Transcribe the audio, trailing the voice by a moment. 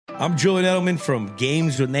I'm Julian Edelman from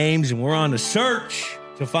Games with Names, and we're on a search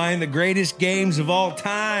to find the greatest games of all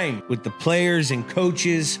time with the players and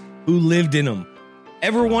coaches who lived in them.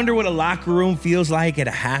 Ever wonder what a locker room feels like at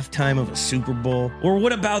a halftime of a Super Bowl? Or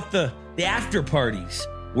what about the after parties?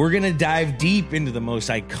 We're going to dive deep into the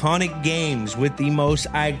most iconic games with the most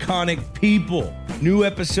iconic people. New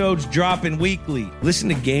episodes dropping weekly. Listen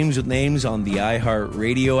to Games with Names on the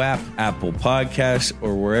iHeartRadio app, Apple Podcasts,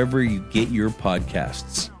 or wherever you get your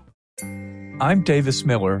podcasts. I'm Davis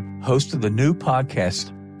Miller, host of the new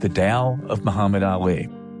podcast, The Tao of Muhammad Ali.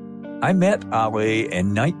 I met Ali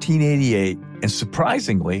in 1988, and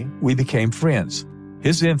surprisingly, we became friends.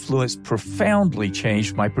 His influence profoundly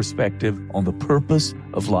changed my perspective on the purpose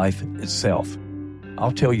of life itself.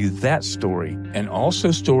 I'll tell you that story and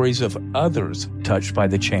also stories of others touched by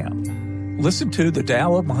the champ. Listen to The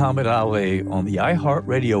Tao of Muhammad Ali on the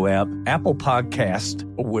iHeartRadio app, Apple Podcast,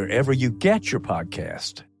 or wherever you get your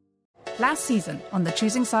podcast. Last season on the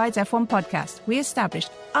Choosing Sides F1 podcast, we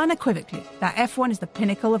established unequivocally that F1 is the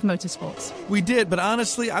pinnacle of motorsports. We did, but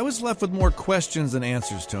honestly, I was left with more questions than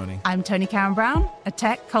answers, Tony. I'm Tony Karen Brown, a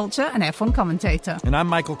tech, culture, and F1 commentator. And I'm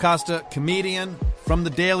Michael Costa, comedian from The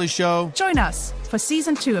Daily Show. Join us for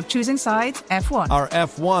Season 2 of Choosing Sides F1. Our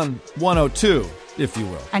F1 102, if you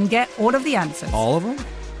will. And get all of the answers. All of them?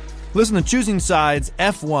 Listen to Choosing Sides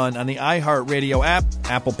F1 on the iHeartRadio app,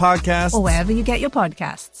 Apple Podcasts, or wherever you get your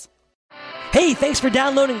podcasts. Hey, thanks for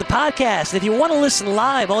downloading the podcast. If you want to listen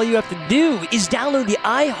live, all you have to do is download the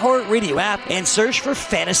iHeartRadio app and search for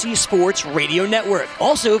Fantasy Sports Radio Network.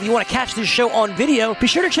 Also, if you want to catch this show on video, be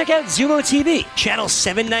sure to check out Zumo TV, channel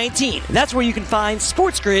 719. That's where you can find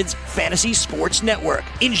Sports Grid's Fantasy Sports Network.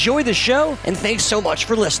 Enjoy the show, and thanks so much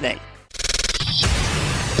for listening.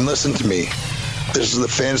 And listen to me. This is the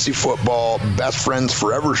Fantasy Football Best Friends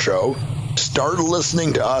Forever show. Start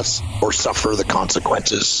listening to us or suffer the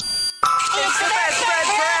consequences. It's the best friends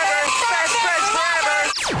forever! Best friends forever!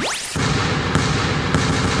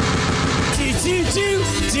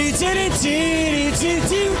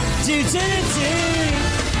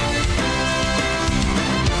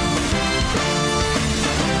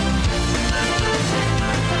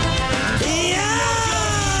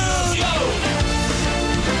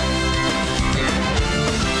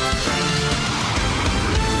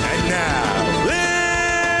 And now,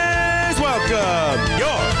 please welcome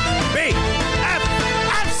your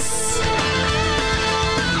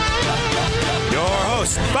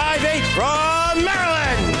host, 5'8" from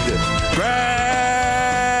Maryland,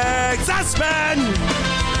 Greg Sussman.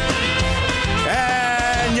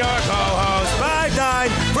 And your co-host, 5'9"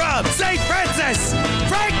 from St. Francis,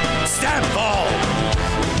 Frank Stample.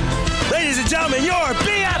 Ladies and gentlemen, your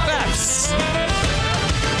BFFs.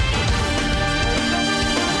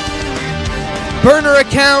 Burner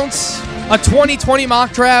accounts, a 2020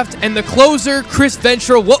 mock draft, and the closer, Chris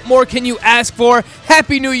Ventura. What more can you ask for?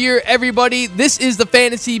 Happy New Year, everybody. This is the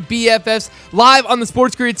Fantasy BFFs live on the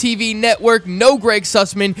Sports Grid TV network. No Greg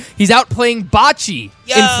Sussman. He's out playing bocce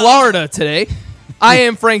in Florida today. I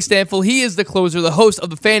am Frank Stanfield. He is the closer, the host of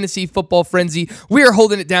the Fantasy Football Frenzy. We are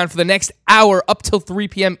holding it down for the next hour up till 3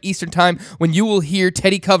 p.m. Eastern Time when you will hear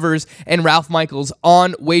Teddy Covers and Ralph Michaels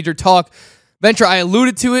on Wager Talk. Venture, I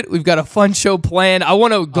alluded to it. We've got a fun show planned. I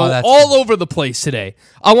want to go all over the place today.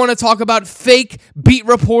 I want to talk about fake beat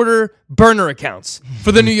reporter burner accounts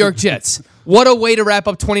for the New York Jets. What a way to wrap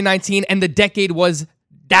up 2019, and the decade was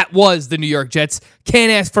the New York Jets.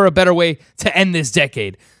 Can't ask for a better way to end this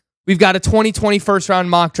decade. We've got a 2020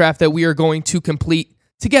 first-round mock draft that we are going to complete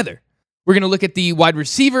together. We're going to look at the wide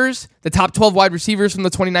receivers, the top 12 wide receivers from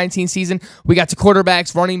the 2019 season. We got to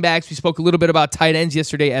quarterbacks, running backs. We spoke a little bit about tight ends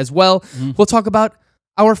yesterday as well. We'll talk about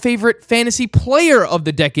our favorite fantasy player of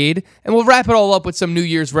the decade, and we'll wrap it all up with some New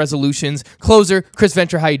Year's resolutions. Closer, Chris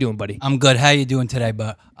Ventura, how you doing, buddy? I'm good. How you doing today?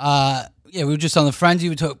 But we were just on the Frenzy.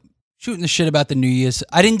 We were shooting the shit about the New Year's.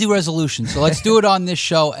 I didn't do resolutions, so let's do it on this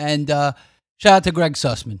show. And shout out to Greg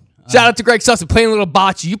Sussman. Shout out to Greg Sussman, playing a little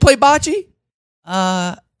bocce. You play bocce?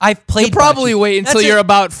 I've played You'll probably bocce. wait until you're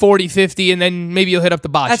about 40, 50, and then maybe you'll hit up the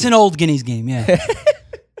bocce. That's an old Guineas game, yeah.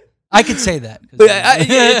 I could say that.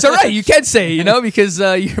 It's all right. You can say, because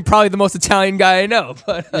you're probably the most Italian guy I know.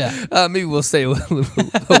 But maybe we'll stay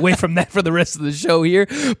away from that for the rest of the show here.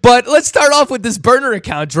 But let's start off with this burner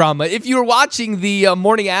account drama. If you were watching the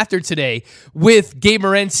morning after today with Gabe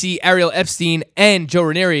Morency, Ariel Epstein, and Joe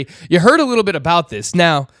Ranieri, you heard a little bit about this.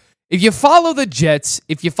 Now, if you follow the Jets,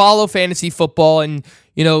 if you follow fantasy football, and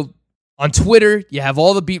on Twitter, you have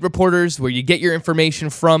all the beat reporters where you get your information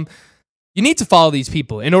from. You need to follow these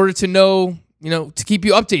people in order to know, to keep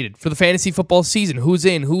you updated for the fantasy football season. Who's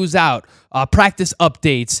in, who's out, practice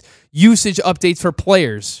updates, usage updates for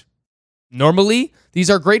players. Normally, these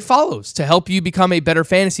are great follows to help you become a better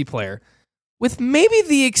fantasy player, with maybe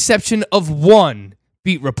the exception of one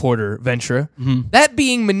beat reporter, Ventura, that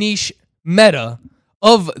being Manish Mehta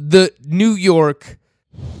of the New York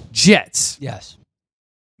Jets. Yes.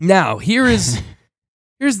 Now, here's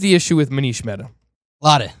the issue with Manish Mehta. A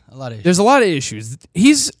lot of issues. There's a lot of issues.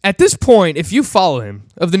 He's, at this point, if you follow him,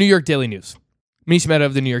 of the New York Daily News, Manish Mehta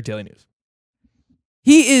of the New York Daily News,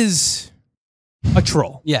 he is a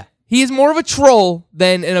troll. Yeah. He is more of a troll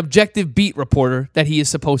than an objective beat reporter that he is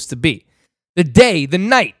supposed to be. The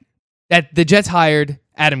night that the Jets hired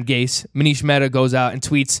Adam Gase, Manish Mehta goes out and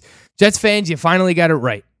tweets, Jets fans, you finally got it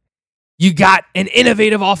right. You got an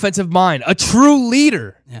innovative offensive mind, a true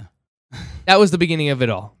leader. Yeah. That was the beginning of it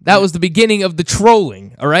all. That was the beginning of the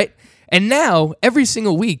trolling, all right? And now, every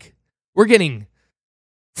single week, we're getting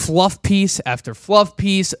fluff piece after fluff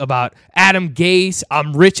piece about Adam Gase.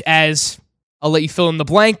 I'm rich as, I'll let you fill in the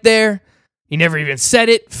blank there. He never even said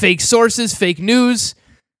it. Fake sources, fake news.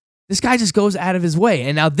 This guy just goes out of his way.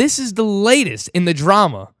 And now this is the latest in the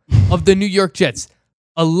drama of the New York Jets.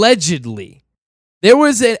 Allegedly, there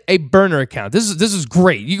was a burner account. This is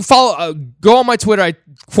great. You can follow, go on my Twitter. I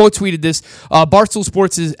quote tweeted this. Barstool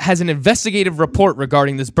Sports has an investigative report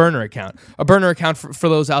regarding this burner account. A burner account, for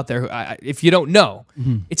those out there, who, if you don't know,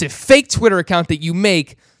 it's a fake Twitter account that you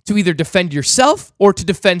make to either defend yourself or to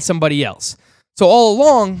defend somebody else. So all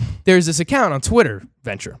along, there's this account on Twitter,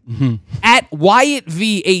 Venture, at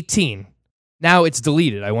WyattV18. Now it's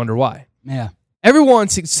deleted. I wonder why. Yeah. Everyone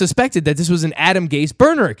suspected that this was an Adam Gase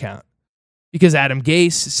burner account because Adam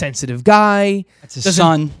Gase, sensitive guy, That's his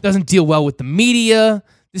son. Doesn't deal well with the media.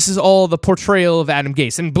 This is all the portrayal of Adam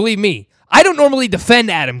Gase. And believe me, I don't normally defend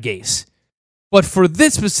Adam Gase, but for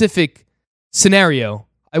this specific scenario,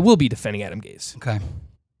 I will be defending Adam Gase. Okay.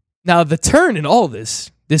 Now, the turn in all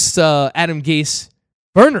this Adam Gase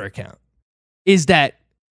burner account is that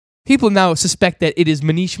people now suspect that it is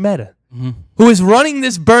Manish Mehta who is running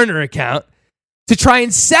this burner account to try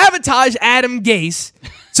and sabotage Adam Gase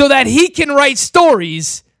so that he can write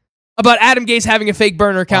stories about Adam Gase having a fake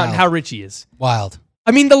burner account and how rich he is. Wild.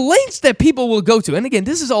 I mean, the lengths that people will go to, and again,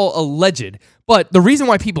 this is all alleged, but the reason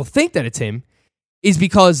why people think that it's him is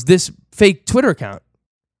because this fake Twitter account,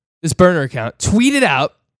 this burner account, tweeted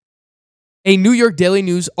out a New York Daily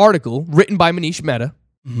News article written by Manish Mehta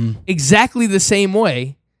exactly the same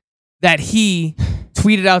way that he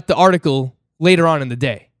tweeted out the article later on in the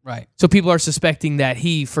day. Right. So people are suspecting that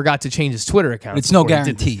he forgot to change his Twitter account. It's no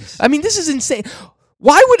guarantees. I mean, this is insane.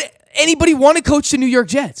 Why would anybody want to coach the New York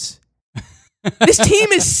Jets? This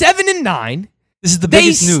team is 7-9. This is the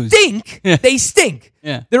biggest news. They stink. Yeah. They stink.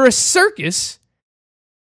 Yeah. They're a circus,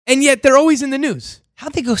 and yet they're always in the news.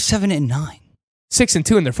 How'd they go 7-9?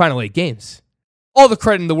 6-2 in their final 8 games. All the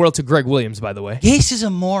credit in the world to Greg Williams, by the way. Gase is a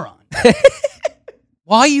moron.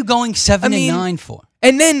 Why are you going 7-9 for?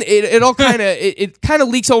 And then it all kind of it kind of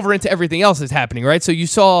leaks over into everything else that's happening, right? So you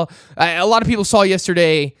saw a lot of people saw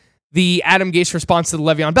yesterday the Adam Gase response to the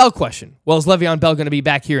Le'Veon Bell question. Well, is Le'Veon Bell going to be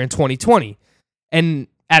back here in 2020? And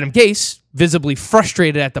Adam Gase, visibly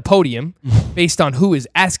frustrated at the podium, based on who is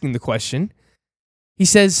asking the question, he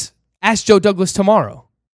says, "Ask Joe Douglas tomorrow.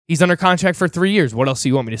 He's under contract for 3 years. What else do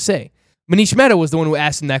you want me to say?" Manish Mehta was the one who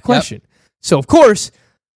asked him that question. Yep. So of course,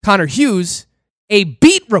 Connor Hughes, a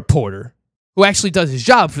beat reporter who actually does his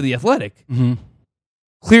job for The Athletic,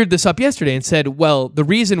 cleared this up yesterday and said, well, the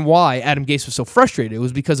reason why Adam Gase was so frustrated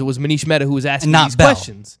was because it was Manish Mehta who was asking these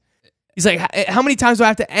questions. He's like, how many times do I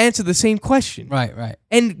have to answer the same question? Right, right.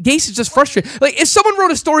 And Gase is just frustrated. Like, if someone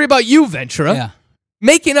wrote a story about you, Ventura,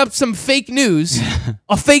 making up some fake news,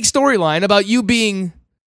 a fake storyline about you being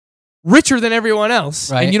richer than everyone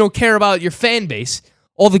else, and you don't care about your fan base,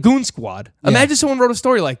 all the goon squad. Imagine someone wrote a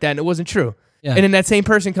story like that and it wasn't true. Yeah. And then that same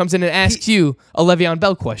person comes in and asks you a Le'Veon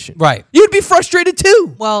Bell question. Right. You'd be frustrated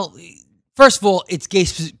too. Well, first of all, it's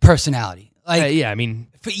Gase's personality. Like, yeah, I mean,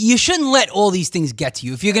 you shouldn't let all these things get to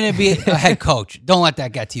you. If you're going to be a head coach, don't let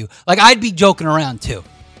that get to you. Like, I'd be joking around too.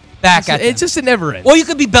 It's just a never end. Or you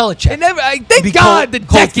could be Belichick. Thank God the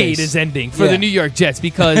decade is ending for the New York Jets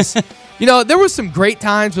because, you know, there was some great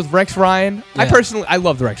times with Rex Ryan. Yeah. I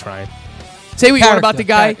loved Rex Ryan. Say what you want about the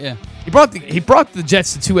guy. He brought the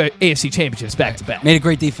Jets to 2 AFC championships back to back. Made a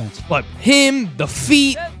great defense. But him, the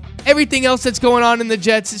feet, everything else that's going on in the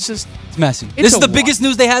Jets, it's messy. This is the biggest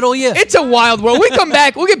news they had all year. It's a wild world. We come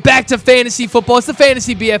back. We'll get back to fantasy football. It's the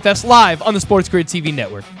Fantasy BFFs live on the Sports Grid TV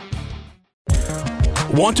network.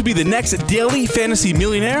 Want to be the next daily fantasy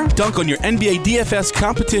millionaire? Dunk on your NBA DFS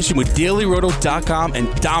competition with DailyRoto.com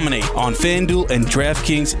and dominate on FanDuel and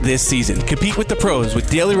DraftKings this season. Compete with the pros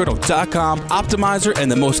with DailyRoto.com, Optimizer,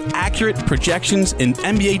 and the most accurate projections in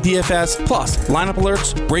NBA DFS, plus lineup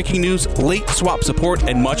alerts, breaking news, late swap support,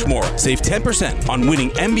 and much more. Save 10% on winning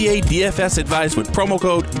NBA DFS advice with promo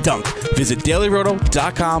code DUNK. Visit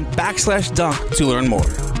DailyRoto.com/dunk to learn more.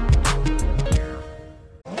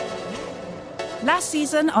 Last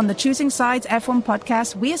season on the Choosing Sides F1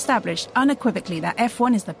 podcast, we established unequivocally that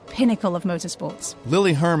F1 is the pinnacle of motorsports.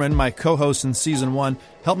 Lily Herman, my co-host in Season 1,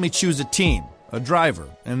 helped me choose a team, a driver,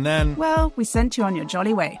 and then... Well, we sent you on your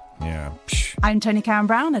jolly way. Yeah, I'm Tony Karen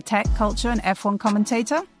Brown, a tech, culture, and F1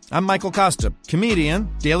 commentator. I'm Michael Costa, comedian,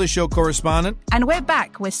 Daily Show correspondent. And we're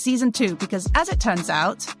back with Season 2 because, as it turns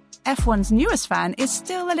out, F1's newest fan is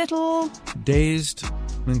still a little... dazed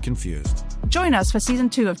and confused. Join us for Season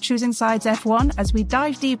 2 of Choosing Sides F1 as we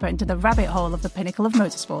dive deeper into the rabbit hole of the pinnacle of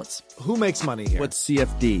motorsports. Who makes money here? What's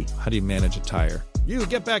CFD? How do you manage a tire? You,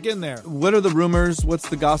 get back in there. What are the rumors? What's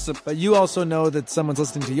the gossip? But you also know that someone's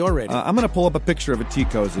listening to your radio. I'm going to pull up a picture of a tea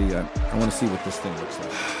cozy. I want to see what this thing looks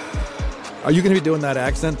like. Are you going to be doing that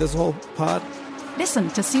accent this whole pod? Listen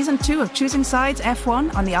to Season 2 of Choosing Sides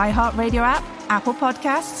F1 on the iHeartRadio app, Apple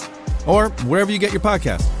Podcasts, or wherever you get your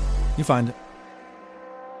podcast. You find it.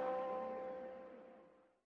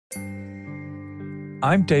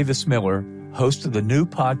 I'm Davis Miller, host of the new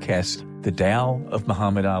podcast, The Tao of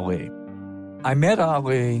Muhammad Ali. I met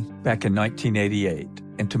Ali back in 1988,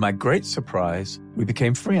 and to my great surprise, we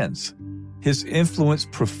became friends. His influence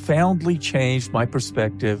profoundly changed my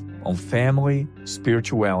perspective on family,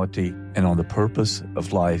 spirituality, and on the purpose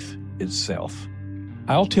of life itself.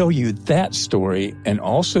 I'll tell you that story and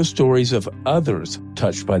also stories of others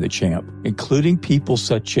touched by the champ, including people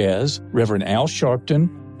such as Reverend Al Sharpton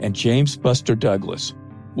and James Buster Douglas.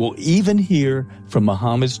 We'll even hear from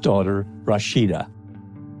Muhammad's daughter, Rashida.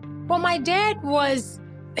 Well, my dad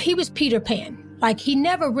he was Peter Pan. Like, he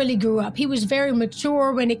never really grew up. He was very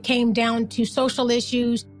mature when it came down to social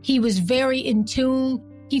issues. He was very in tune.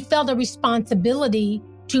 He felt a responsibility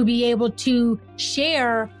to be able to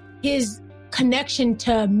share his connection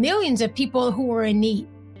to millions of people who were in need.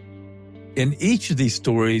 In each of these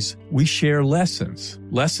stories, we share lessons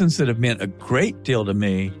that have meant a great deal to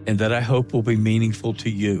me and that I hope will be meaningful to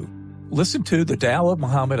you. Listen to The Tao of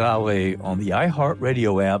Muhammad Ali on the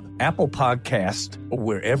iHeartRadio app, Apple Podcast, or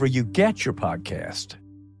wherever you get your podcast.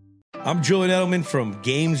 I'm Julian Edelman from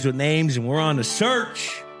Games with Names, and we're on a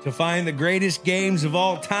search to find the greatest games of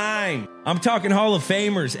all time. I'm talking Hall of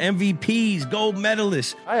Famers, MVPs, gold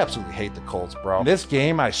medalists. I absolutely hate the Colts, bro. This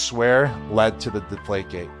game, I swear, led to the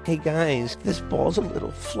Deflategate. Hey, guys, this ball's a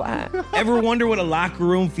little flat. Ever wonder what a locker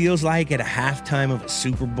room feels like at a halftime of a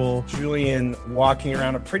Super Bowl? Julian walking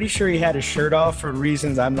around, I'm pretty sure he had his shirt off for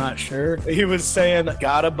reasons I'm not sure. He was saying,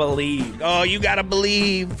 gotta believe. Oh, you gotta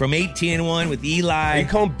believe. From 18-1 with Eli. Are you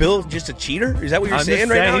calling Bill just a cheater? Is that what you're saying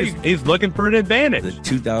right now? He's looking for an advantage. The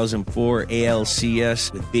 2004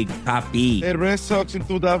 ALCS with Big Pop B. The Red Sox in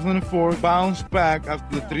 2004 bounced back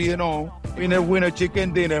after the 3-0. Winner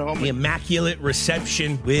chicken dinner. The immaculate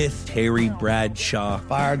reception with Terry Bradshaw.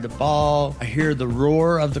 Fired the ball. I hear the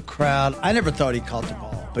roar of the crowd. I never thought he caught the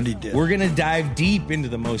ball, but he did. We're going to dive deep into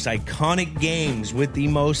the most iconic games with the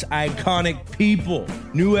most iconic people.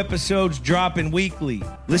 New episodes dropping weekly.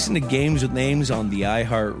 Listen to Games with Names on the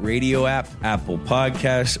iHeartRadio app, Apple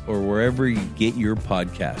Podcasts, or wherever you get your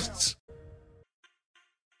podcasts.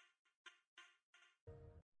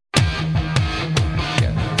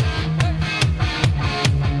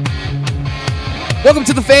 Welcome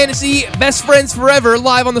to the Fantasy Best Friends Forever,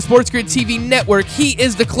 live on the Sports Grid TV network. He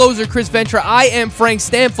is the closer, Chris Ventura. I am Frank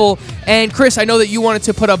Stamfel. And Chris, I know that you wanted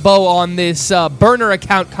to put a bow on this burner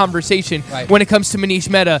account conversation when it comes to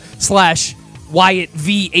Manish Mehta / Wyatt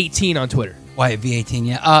V18 on Twitter. Wyatt V18,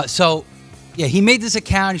 yeah. He made this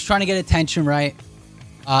account. He's trying to get attention, right?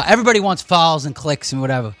 Everybody wants follows and clicks and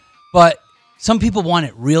whatever. But some people want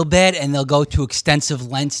it real bad, and they'll go to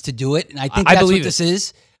extensive lengths to do it. And I think that's what this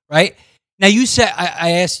is, right? Now, you said,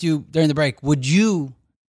 I asked you during the break, would you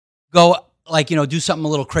go, do something a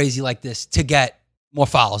little crazy like this to get more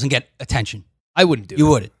follows and get attention? I wouldn't do it. You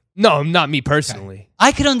wouldn't? No, not me personally. Okay.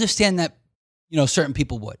 I could understand that, certain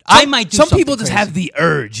people would. I might do some people just crazy. have the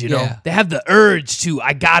urge, Yeah. They have the urge to,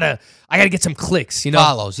 I gotta get some clicks,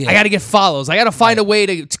 Follows, yeah. I gotta get follows. I gotta find a way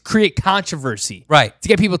to create controversy. Right. To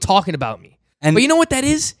get people talking about me. But you know what that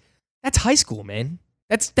is? That's high school, man.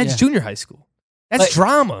 That's junior high school. That's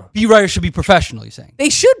drama. Beat writers should be professional, you're saying? They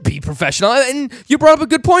should be professional. And you brought up a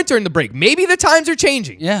good point during the break. Maybe the times are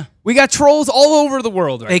changing. Yeah. We got trolls all over the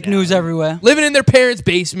world right Fake now. news everywhere. Living in their parents'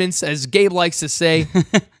 basements, as Gabe likes to say.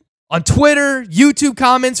 On Twitter, YouTube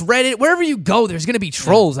comments, Reddit, wherever you go, there's going to be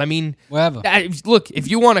trolls. I mean, wherever. Look, if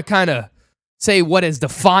you want to kind of say what has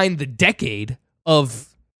defined the decade of,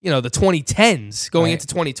 the 2010s going into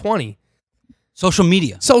 2020. Social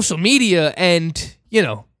media and,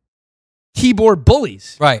 keyboard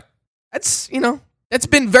bullies. Right. That's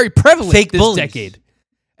been very prevalent Fake this bullies. decade.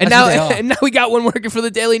 And That's now we got one working for the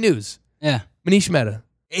Daily News. Yeah. Manish Mehta.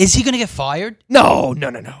 Is he going to get fired? No.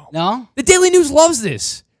 No? The Daily News loves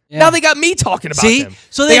this. Yeah. Now they got me talking about See? them.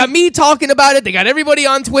 So they got me talking about it. They got everybody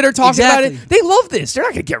on Twitter talking about Exactly. it. They love this. They're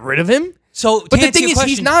not going to get rid of him. So, but to the answer thing your is,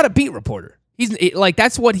 he's question- not a beat reporter.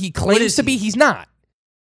 That's what he claims is to be. He's not.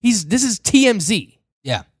 This is TMZ.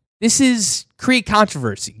 Yeah. This is create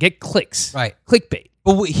controversy, get clicks, Right. clickbait.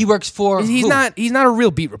 But he works for He's who? not. He's not a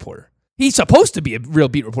real beat reporter. He's supposed to be a real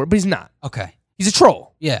beat reporter, but he's not. Okay. He's a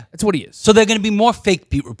troll. Yeah. That's what he is. So they're going to be more fake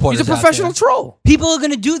beat reporters. He's a out professional there. troll. People are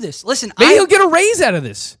going to do this. Listen, Maybe he'll get a raise out of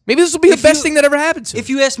this. Maybe this will be the best thing that ever happened to him. If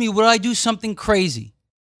you ask me, would I do something crazy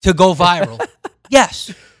to go viral?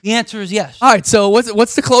 Yes. The answer is yes. All right. So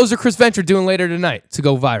what's the closer Chris Venture doing later tonight to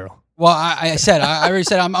go viral? Well, I already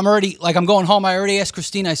said, I'm already, I'm going home. I already asked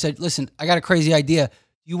Christina. I said, listen, I got a crazy idea.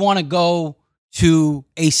 You want to go to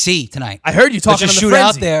AC tonight? I heard you talking Let's just on the shoot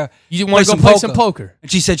out Frenzy. there. You want to go play some poker? And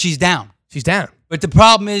she said she's down. She's down. But the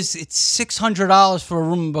problem is, it's $600 for a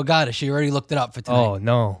room in Bogota. She already looked it up for tonight. Oh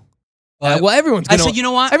no. But Well, everyone's. I Gonna, said, you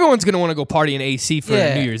know what? Everyone's going to want to go party in AC for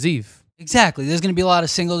Yeah. New Year's Eve. Exactly. There's going to be a lot of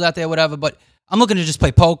singles out there, whatever. But I'm looking to just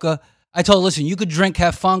play poker. I told her, listen, you could drink,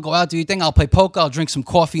 have fun, go out, do your thing. I'll play poker. I'll drink some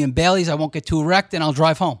coffee and Baileys. I won't get too wrecked, and I'll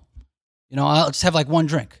drive home. I'll just have like one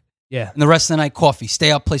drink. Yeah. And the rest of the night, coffee.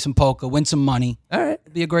 Stay up, play some poker, win some money. All right.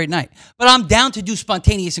 It'd be a great night. But I'm down to do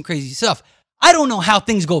spontaneous and crazy stuff. I don't know how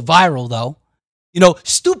things go viral, though.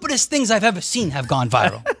 Stupidest things I've ever seen have gone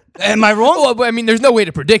viral. Am I wrong? Well, I mean, there's no way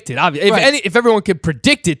to predict it. Obviously, Right. if everyone could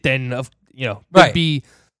predict it, then there'd Right. be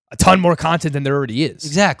a ton more content than there already is.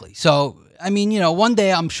 Exactly. So, I mean, one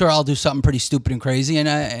day I'm sure I'll do something pretty stupid and crazy, and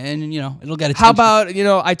it'll get attention. How about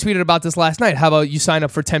I tweeted about this last night. How about you sign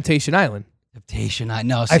up for Temptation Island? Temptation?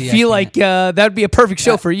 No, I feel like that'd be a perfect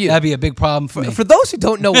show for you. That'd be a big problem for me. For those who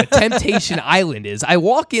don't know what Temptation Island is, I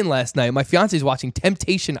walk in last night. My fiance's watching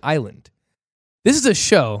Temptation Island. This is a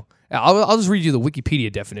show. I'll just read you the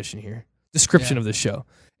Wikipedia definition here. Description of the show.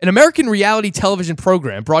 An American reality television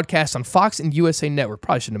program broadcast on Fox and USA Network,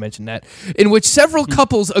 probably shouldn't have mentioned that, in which several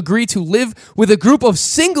couples agree to live with a group of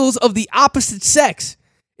singles of the opposite sex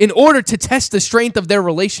in order to test the strength of their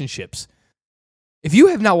relationships. If you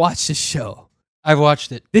have not watched this show, I've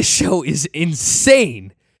watched it. This show is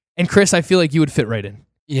insane. And Chris, I feel like you would fit right in.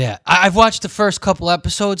 Yeah. I've watched the first couple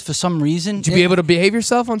episodes for some reason. Would you be able to behave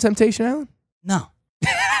yourself on Temptation Island? No.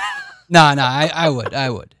 No, I would.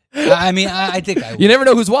 I mean, I think I would. You never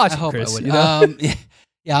know who's watching, I hope Chris. I would. You know?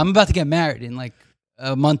 Yeah, I'm about to get married in like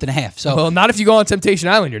a month and a half. So, well, not if you go on Temptation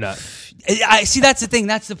Island, you're not. I see. That's the thing.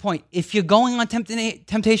 That's the point. If you're going on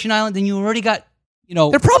Temptation Island, then you already got,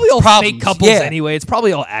 they're probably all problems. fake couples Yeah. anyway. It's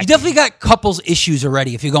probably all You acting. definitely got couples issues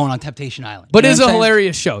already if you're going on Temptation Island. But You know it's what a I'm saying?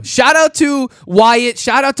 hilarious show. Shout out to Wyatt.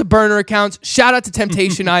 Shout out to burner accounts. Shout out to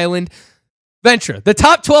Temptation Island. Ventura, the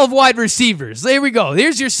top 12 wide receivers. There we go.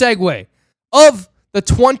 Here's your segue of the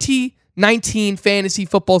 2019 fantasy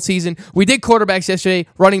football season. We did quarterbacks yesterday,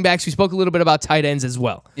 running backs. We spoke a little bit about tight ends as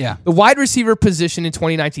well. Yeah. The wide receiver position in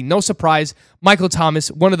 2019, no surprise, Michael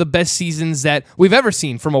Thomas, one of the best seasons that we've ever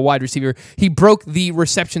seen from a wide receiver. He broke the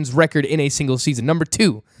receptions record in a single season. Number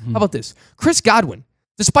 2, how about this? Chris Godwin.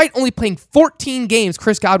 Despite only playing 14 games,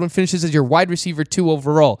 Chris Godwin finishes as your wide receiver 2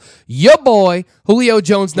 overall. Your boy, Julio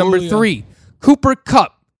Jones, number 3. Cooper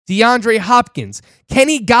Kupp, DeAndre Hopkins,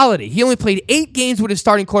 Kenny Golladay. He only played 8 games with his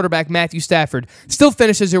starting quarterback, Matthew Stafford. Still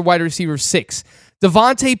finishes your wide receiver 6.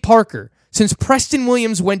 Devontae Parker. Since Preston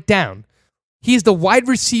Williams went down, he is the wide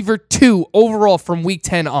receiver 2 overall from week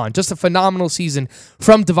 10 on. Just a phenomenal season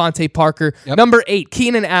from Devontae Parker. Yep. Number 8,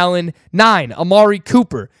 Keenan Allen. 9, Amari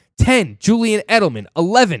Cooper. 10, Julian Edelman.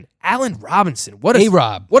 11, Allen Robinson. What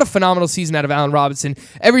a phenomenal season out of Allen Robinson.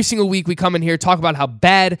 Every single week we come in here, talk about how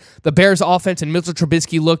bad the Bears offense and Mitchell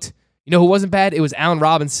Trubisky looked. You know who wasn't bad? It was Allen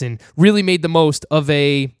Robinson. Really made the most of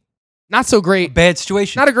a Not so great. Bad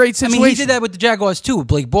situation. Not a great situation. I mean, he did that with the Jaguars too, with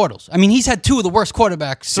Blake Bortles. I mean, he's had 2 of the worst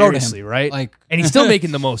quarterbacks throw to him. Seriously, right? Like, and he's still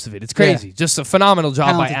making the most of it. It's crazy. Yeah. Just a phenomenal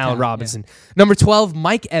job by Talented Allen talent, Robinson. Number 12,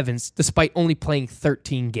 Mike Evans, despite only playing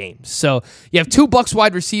 13 games. So you have 2 Bucs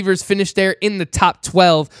wide receivers finished there in the top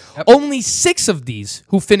 12. Yep. Only 6 of these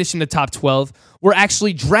who finished in the top 12 were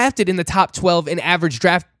actually drafted in the top 12 in average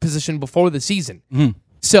draft position before the season. Mm-hmm.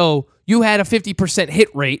 So you had a 50%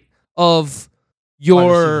 hit rate of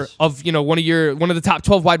one of the top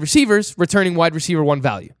 12 wide receivers returning wide receiver 1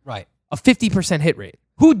 value. Right. A 50% hit rate.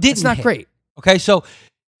 Who didn't? It's not hit? great. Okay, so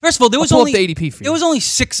first of all, there was I'll pull only up the ADP for you. There was only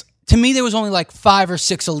 6. To me, there was only like 5 or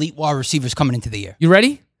 6 elite wide receivers coming into the year. You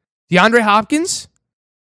ready? DeAndre Hopkins,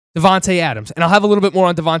 Devontae Adams. And I'll have a little bit more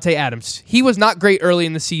on Devontae Adams. He was not great early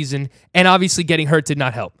in the season, and obviously getting hurt did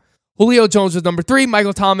not help. Julio Jones was number 3,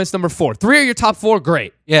 Michael Thomas number 4. 3 of your top 4,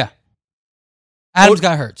 great. Yeah. Adams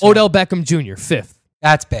got hurt. So. Odell Beckham Jr., 5th.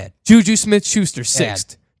 That's bad. Juju Smith-Schuster,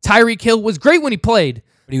 6th. Tyreek Hill was great when he played,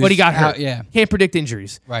 but he got hurt. Yeah. Can't predict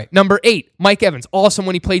injuries. Right. Number 8, Mike Evans. Awesome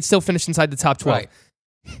when he played, still finished inside the top 12. Right.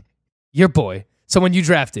 Your boy. Someone you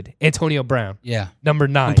drafted, Antonio Brown. Yeah. Number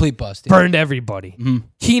 9. Complete bust. Yeah. Burned everybody. Mm-hmm.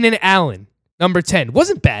 Keenan Allen, number 10.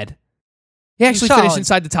 Wasn't bad. He actually finished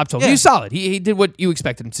inside the top 12. Yeah. He was solid. He did what you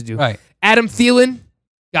expected him to do. Right. Adam Thielen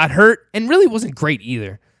got hurt and really wasn't great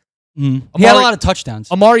either. Mm-hmm. He had a lot of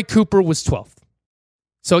touchdowns. Amari Cooper was 12th.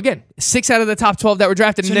 So again, 6 out of the top 12 that were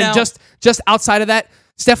drafted. So and then now, just outside of that,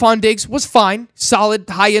 Stephon Diggs was fine. Solid,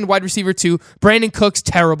 high-end wide receiver 2. Brandon Cooks,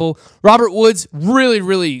 terrible. Robert Woods, really,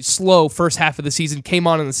 really slow first half of the season. Came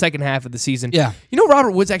on in the second half of the season. Yeah. You know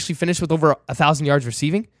Robert Woods actually finished with over 1,000 yards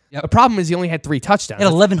receiving? Yep. The problem is he only had 3 touchdowns. He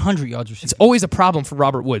had 1,100 yards receiving. It's always a problem for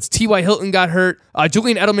Robert Woods. T.Y. Hilton got hurt.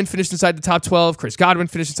 Julian Edelman finished inside the top 12. Chris Godwin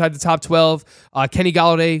finished inside the top 12. Kenny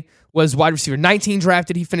Golladay was wide receiver 19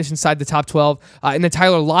 drafted. He finished inside the top 12. And then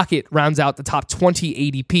Tyler Lockett rounds out the top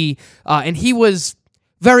 20 ADP. And he was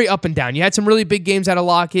very up and down. You had some really big games out of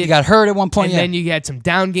Lockett. He got hurt at one point, and then you had some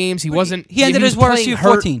down games. He ended his wide receiver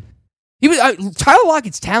 14. He was Tyler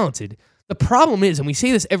Lockett's talented. The problem is, and we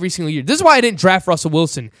say this every single year, this is why I didn't draft Russell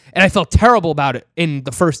Wilson, and I felt terrible about it in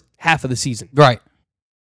the first half of the season. Right.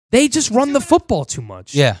 They just run the football too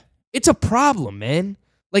much. Yeah. It's a problem, man.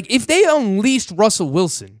 Like, if they unleashed Russell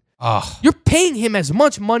Wilson, you're paying him as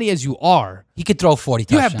much money as you are. He could throw 40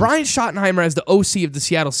 touchdowns. You have Brian Schottenheimer as the OC of the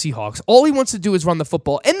Seattle Seahawks. All he wants to do is run the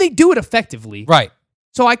football, and they do it effectively. Right.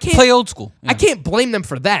 So I can't play old school. Yeah. I can't blame them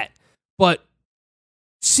for that. But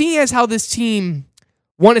seeing as how this team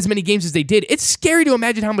won as many games as they did, it's scary to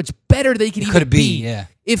imagine how much better they could even be. Yeah.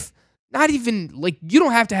 If not even, like, you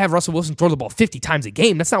don't have to have Russell Wilson throw the ball 50 times a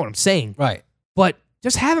game. That's not what I'm saying. Right. But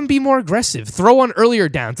just have him be more aggressive. Throw on earlier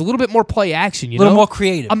downs. A little bit more play action. A little more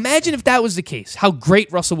creative. Imagine if that was the case. How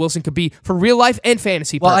great Russell Wilson could be for real life and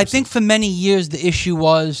fantasy purposes. I think for many years the issue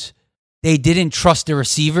was they didn't trust their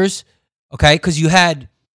receivers. Okay? Because you had,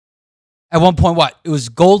 at one point, it was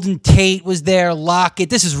Golden Tate was there, Lockett.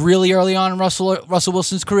 This is really early on in Russell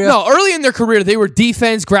Wilson's career. No, early in their career, they were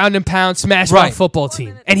defense, ground and pound, smash mouth football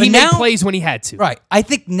team. And he made plays when he had to. Right. I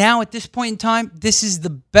think now at this point in time, this is the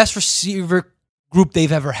best receiver group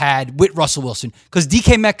they've ever had with Russell Wilson. Because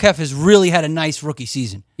DK Metcalf has really had a nice rookie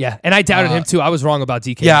season. Yeah, and I doubted him too. I was wrong about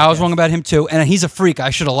DK. Yeah, Metcalf. I was wrong about him too. And he's a freak. I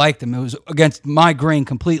should have liked him. It was against my grain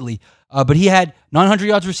completely. But he had 900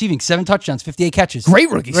 yards receiving, 7 touchdowns, 58 catches. Great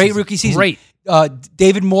rookie season. Great.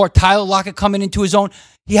 David Moore, Tyler Lockett coming into his own.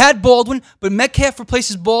 He had Baldwin, but Metcalf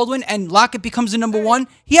replaces Baldwin, and Lockett becomes the number 1.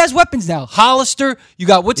 He has weapons now. Hollister, you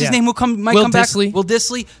got what's his name who might come back? Will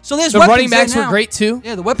Dissly. So there's the weapons running backs there now. were great too.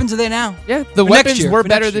 Yeah, the weapons are there now. Yeah, the weapons were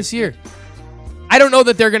better this year. I don't know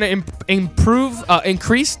that they're going to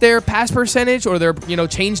increase their pass percentage or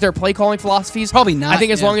change their play calling philosophies. Probably not. I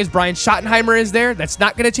think as long as Brian Schottenheimer is there, that's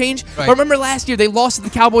not going to change. Right. But remember last year, they lost to the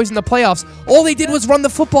Cowboys in the playoffs. All they did was run the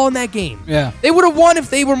football in that game. Yeah. They would have won if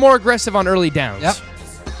they were more aggressive on early downs. Yep.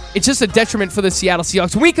 It's just a detriment for the Seattle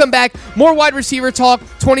Seahawks. When we come back, more wide receiver talk,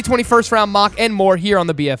 2020 first round mock, and more here on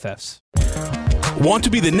the BFFs. Want to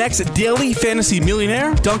be the next daily fantasy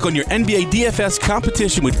millionaire? Dunk on your NBA DFS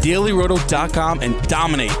competition with DailyRoto.com and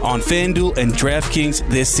dominate on FanDuel and DraftKings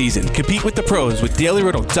this season. Compete with the pros with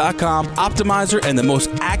DailyRoto.com, Optimizer, and the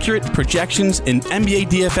most accurate projections in NBA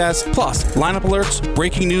DFS, plus lineup alerts,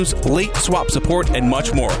 breaking news, late swap support, and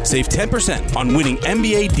much more. Save 10% on winning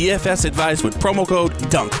NBA DFS advice with promo code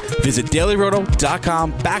DUNK. Visit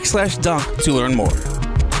DailyRoto.com/dunk to learn more.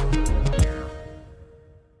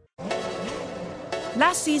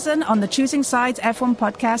 Last season on the Choosing Sides F1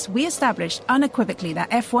 podcast, we established unequivocally that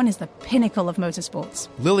F1 is the pinnacle of motorsports.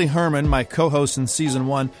 Lily Herman, my co-host in Season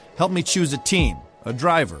 1, helped me choose a team. a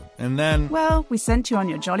driver, and then... Well, we sent you on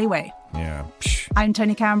your jolly way. Yeah. I'm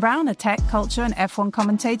Tony Karen Brown, a tech, culture, and F1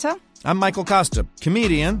 commentator. I'm Michael Costa,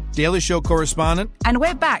 comedian, Daily Show correspondent. And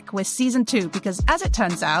we're back with Season 2 because, as it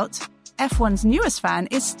turns out, F1's newest fan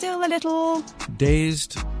is still a little...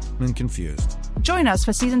 dazed and confused. Join us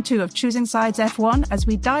for Season 2 of Choosing Sides F1 as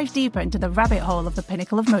we dive deeper into the rabbit hole of the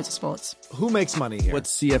pinnacle of motorsports. Who makes money here?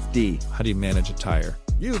 What's CFD? How do you manage a tire?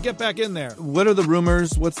 You, get back in there. What are the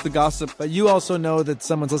rumors? What's the gossip? But you also know that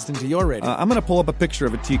someone's listening to your radio. I'm going to pull up a picture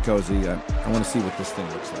of a tea cozy. I want to see what this thing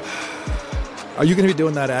looks like. Are you going to be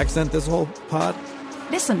doing that accent this whole pod?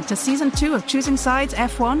 Listen to Season 2 of Choosing Sides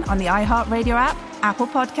F1 on the iHeartRadio app, Apple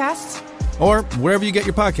Podcasts, or wherever you get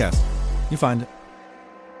your podcast. You find it.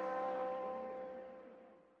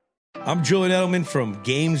 I'm Julian Edelman from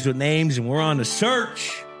Games with Names, and we're on a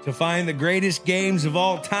search to find the greatest games of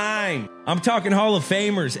all time. I'm talking Hall of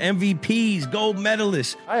Famers, MVPs, gold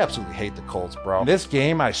medalists. I absolutely hate the Colts, bro. This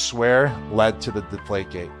game, I swear, led to the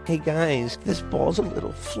Deflategate. Hey guys, this ball's a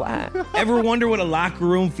little flat. Ever wonder what a locker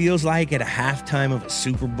room feels like at a halftime of a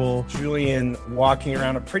Super Bowl? Julian walking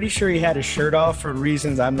around, I'm pretty sure he had his shirt off for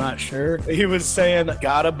reasons I'm not sure. He was saying,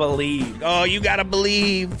 gotta believe. Oh, you gotta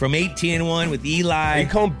believe. From 18-1 with Eli. Are you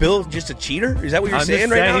calling Bill just a cheater? Is that what you're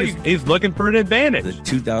saying right now? He's looking for an advantage. The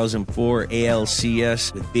 2004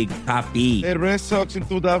 ALCS with Big Papi. The Red Sox in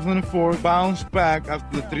 2004 bounced back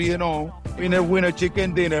after the 3-0. Winner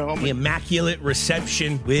chicken dinner, homie. The immaculate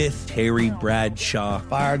reception with Terry Bradshaw.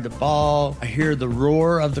 Fired the ball. I hear the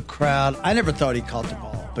roar of the crowd. I never thought he caught the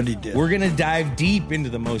ball, but he did. We're going to dive deep into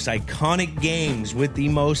the most iconic games with the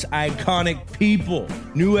most iconic people.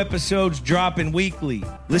 New episodes dropping weekly.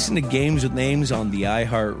 Listen to Games with Names on the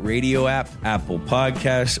iHeartRadio app, Apple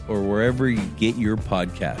Podcasts, or wherever you get your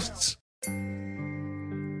podcasts.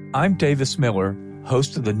 I'm Davis Miller,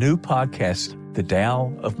 host of the new podcast, The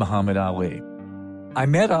Tao of Muhammad Ali. I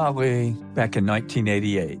met Ali back in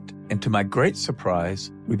 1988, and to my great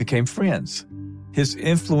surprise, we became friends. His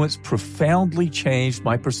influence profoundly changed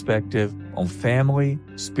my perspective on family,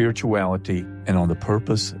 spirituality, and on the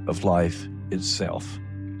purpose of life itself.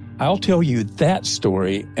 I'll tell you that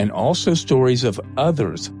story and also stories of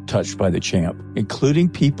others touched by the champ, including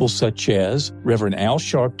people such as Reverend Al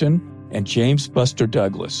Sharpton and James Buster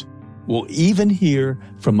Douglas. We'll even hear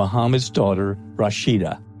from Muhammad's daughter,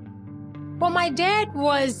 Rashida. Well, my dad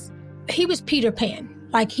he was Peter Pan.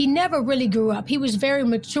 Like, he never really grew up. He was very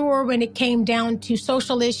mature when it came down to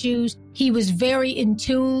social issues. He was very in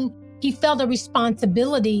tune. He felt a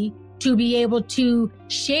responsibility to be able to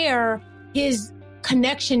share his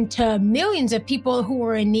connection to millions of people who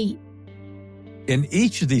were in need. In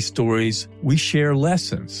each of these stories, we share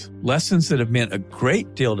lessons that have meant a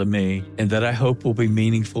great deal to me and that I hope will be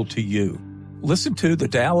meaningful to you. Listen to The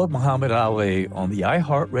Tao of Muhammad Ali on the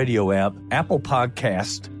iHeartRadio app, Apple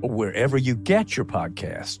Podcast, or wherever you get your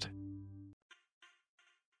podcast.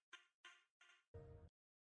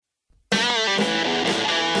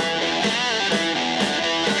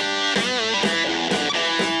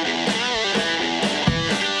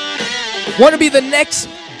 Want to be the next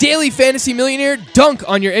Daily Fantasy Millionaire? Dunk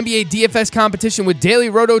on your NBA DFS competition with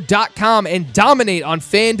DailyRoto.com and dominate on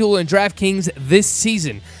FanDuel and DraftKings this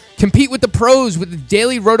season. Compete with the pros with the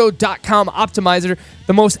DailyRoto.com optimizer,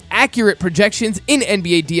 the most accurate projections in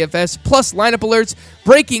NBA DFS, plus lineup alerts,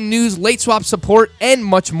 breaking news, late swap support, and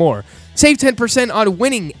much more. Save 10% on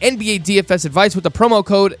winning NBA DFS advice with the promo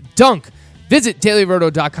code DUNK. Visit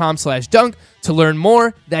DailyRoto.com/dunk to learn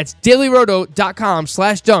more. That's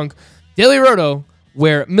DailyRoto.com/dunk. Daily Roto,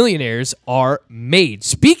 where millionaires are made.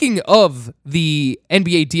 Speaking of the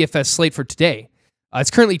NBA DFS slate for today,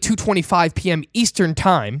 it's currently 2:25 p.m. Eastern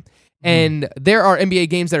Time, and there are NBA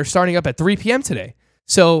games that are starting up at 3 p.m. today.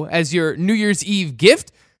 So as your New Year's Eve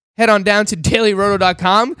gift, head on down to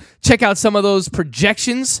DailyRoto.com, check out some of those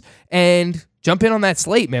projections, and jump in on that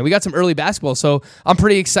slate, man. We got some early basketball, so I'm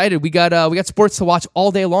pretty excited. We got sports to watch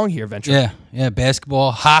all day long here, Venture. Yeah,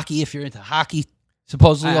 basketball, hockey, if you're into hockey.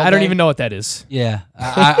 Supposedly, I don't even know what that is. Yeah,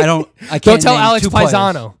 I don't. I can't Don't tell name Alex two players.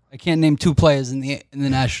 Paisano. I can't name two players in the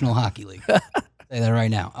National Hockey League. I'll say that right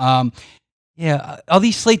now. Are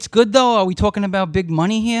these slates good though? Are we talking about big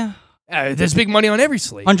money here? There's big money on every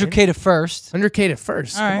slate. 100K to first. 100K to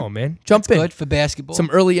first. All right. Come on, man. Jump That's in. good for basketball. Some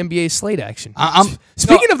early NBA slate action.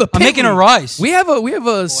 Speaking of the I'm pit making a league, rise. We have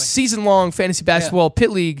a season-long fantasy basketball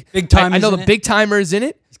pit league. Big timers I know in the it. big timers in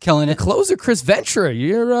it. He's killing it. Closer, Chris Ventura.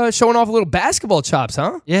 You're showing off a little basketball chops,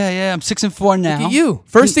 huh? Yeah. I'm 6-4 now. Look at you.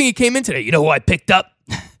 First thing he came in today. You know who I picked up?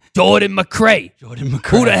 Jordan McRae.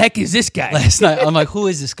 Who the heck is this guy? Last night, I'm like, who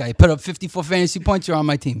is this guy? He put up 54 fantasy points. You're on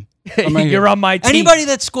my team. I'm right You're here. on my team. Anybody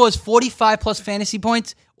that scores 45 plus fantasy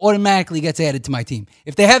points automatically gets added to my team.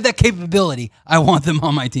 If they have that capability, I want them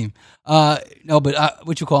on my team. I'm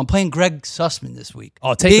playing Greg Sussman this week.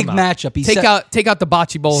 Oh, take big him out. matchup. He's take out the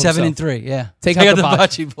bocce bowl. 7-3. Yeah, Take out the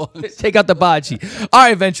bocce bowl. Take out the bocce. All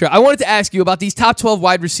right, Ventura. I wanted to ask you about these top 12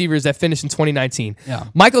 wide receivers that finished in 2019. Yeah.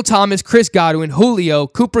 Michael Thomas, Chris Godwin, Julio,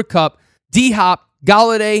 Cooper Kupp, D-Hop,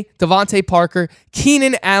 Galladay, Devontae Parker,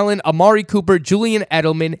 Keenan Allen, Amari Cooper, Julian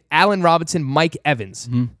Edelman, Allen Robinson, Mike Evans.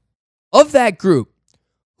 Mm-hmm. Of that group,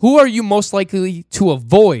 who are you most likely to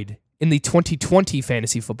avoid in the 2020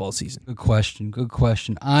 fantasy football season? Good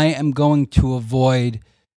question. I am going to avoid.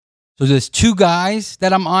 So there's two guys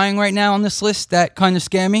that I'm eyeing right now on this list that kind of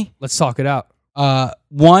scare me. Let's talk it out.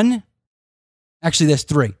 One, actually, there's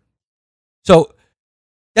three. So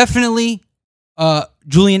definitely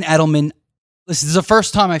Julian Edelman. Listen, this is the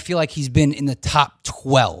first time I feel like he's been in the top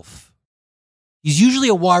 12. He's usually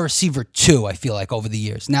a wide receiver 2, I feel like, over the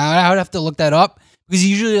years. Now, I would have to look that up because he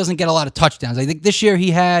usually doesn't get a lot of touchdowns. I think this year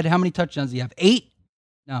he had, how many touchdowns did he have? 8?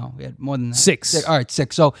 No, he had more than that. 6. All right,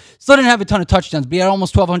 6. So still didn't have a ton of touchdowns, but he had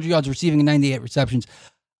almost 1,200 yards receiving and 98 receptions.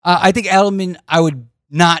 I think Edelman I would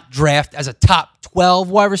not draft as a top 12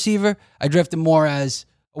 wide receiver. I draft him more as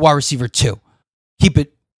a wide receiver 2. Keep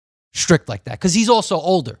it strict like that because he's also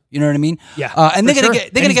older. You know what I mean? Yeah. And they're gonna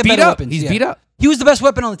get better weapons. He's beat up. He was the best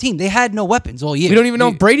weapon on the team. They had no weapons all year. We don't even know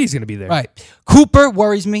if Brady's going to be there. Right. Cooper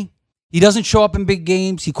worries me. He doesn't show up in big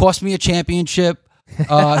games. He cost me a championship.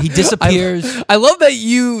 He disappears. I love that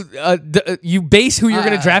you base who you're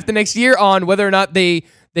going to draft the next year on whether or not they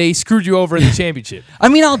screwed you over in the championship. I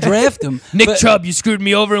mean, I'll draft him. Nick Chubb, you screwed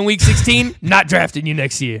me over in week 16. Not drafting you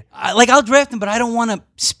next year. I'll draft him, but I don't want to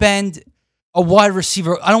spend a wide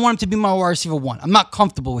receiver. I don't want him to be my wide receiver 1. I'm not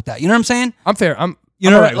comfortable with that. You know what I'm saying? I'm fair. I'm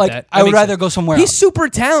all right like with that. I would rather go somewhere He's else. super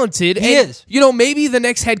talented. He is. You know, maybe the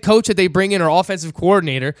next head coach that they bring in or offensive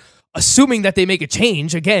coordinator, assuming that they make a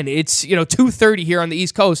change, again, it's 2:30 here on the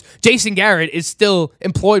East Coast. Jason Garrett is still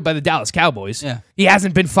employed by the Dallas Cowboys. Yeah. He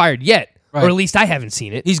hasn't been fired yet. Right. Or at least I haven't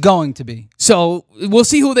seen it. He's going to be. So we'll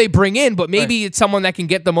see who they bring in, but maybe it's someone that can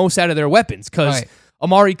get the most out of their weapons because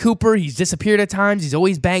Amari Cooper, he's disappeared at times. He's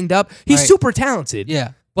always banged up. He's super talented.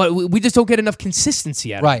 Yeah. But we just don't get enough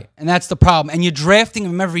consistency out of him. Right. And that's the problem. And you're drafting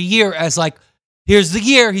him every year as like, here's the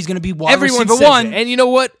year he's going to be wide Everyone receiver says 1. it. And you know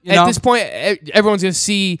what? You At know? this point, everyone's going to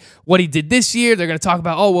see what he did this year. They're going to talk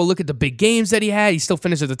about, look at the big games that he had. He still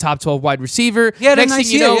finished as the top 12 wide receiver. Yeah, next nice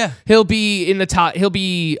thing you year, know, yeah. he'll be in the top. He'll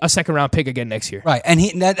be a second-round pick again next year. Right. And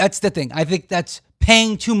that's the thing. I think that's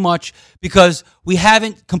paying too much because we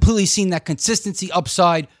haven't completely seen that consistency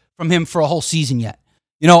upside from him for a whole season yet.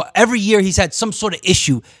 Every year he's had some sort of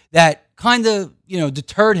issue that kind of,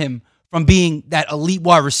 deterred him from being that elite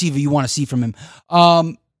wide receiver you want to see from him.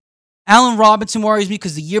 Allen Robinson worries me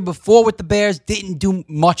because the year before with the Bears didn't do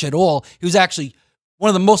much at all. He was actually one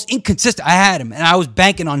of the most inconsistent. I had him, and I was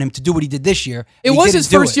banking on him to do what he did this year. It was his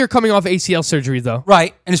first year coming off ACL surgery, though.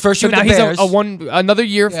 Right, and his first year with the Bears. Now he's another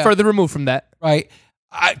year further removed from that. Right.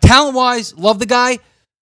 Talent-wise, love the guy.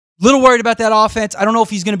 Little worried about that offense. I don't know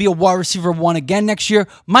if he's going to be a wide receiver 1 again next year.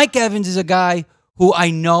 Mike Evans is a guy who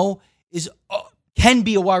I know can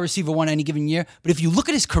be a wide receiver 1 any given year. But if you look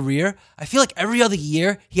at his career, I feel like every other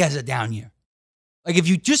year he has a down year. Like if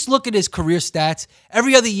you just look at his career stats,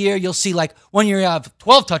 every other year you'll see like one year you have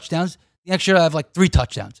 12 touchdowns, the next year I have like 3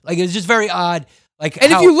 touchdowns. Like it's just very odd. And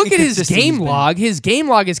if you look at his game log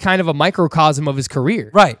is kind of a microcosm of his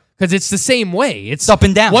career. Right. Because it's the same way. It's up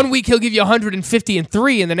and down. 1 week he'll give you 150 and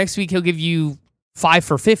 3, and the next week he'll give you 5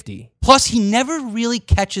 for 50. Plus, he never really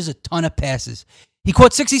catches a ton of passes. He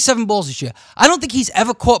caught 67 balls this year. I don't think he's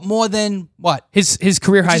ever caught more than, what? His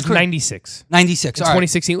career high is 96. 96. In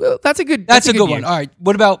 2016. Well, that's a good That's a good year. one. All right.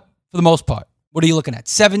 What about, for the most part? What are you looking at?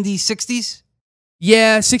 70s, 60s?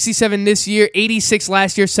 Yeah, 67 this year, 86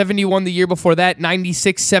 last year, 71 the year before that,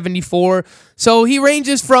 96, 74. So he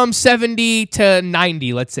ranges from 70 to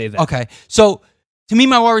 90, let's say that. Okay. So to me,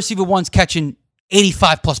 my wide receiver 1's catching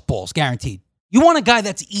 85 plus balls, guaranteed. You want a guy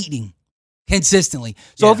that's eating consistently.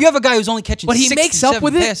 So if you have a guy who's only catching 67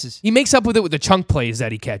 passes. He makes up with it with the chunk plays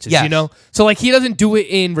that he catches, Yes. So like he doesn't do it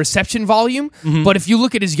in reception volume, but if you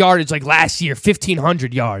look at his yardage, like last year,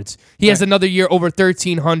 1,500 yards. He has another year over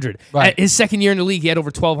 1,300. Right. His second year in the league, he had over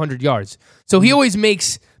 1,200 yards. So he always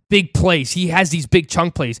makes big plays. He has these big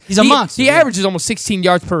chunk plays. He's a monster. He averages almost 16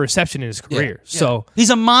 yards per reception in his career. Yeah. So he's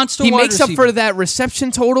a monster he wide makes up receiver. for that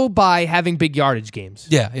reception total by having big yardage games.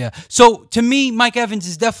 Yeah. So to me, Mike Evans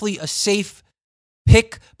is definitely a safe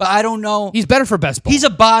pick, but I don't know. He's better for best ball. He's a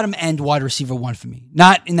bottom end wide receiver 1 for me,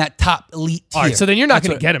 not in that top elite tier. All right, so then you're not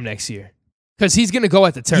going to get him next year. Because he's going to go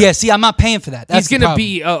at the turn. Yeah, see, I'm not paying for that. That's he's going to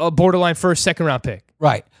be a borderline first, second round pick.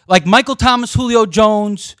 Right. Like Michael Thomas, Julio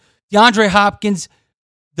Jones, DeAndre Hopkins,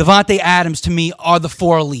 Devontae Adams, to me, are the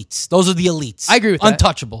 4 elites. Those are the elites. I agree with that.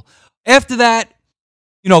 Untouchable. After that,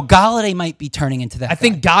 Golladay might be turning into that I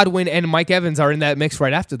think Godwin and Mike Evans are in that mix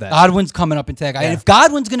right after that. Godwin's coming up into that guy. Yeah. And if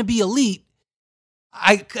Godwin's going to be elite,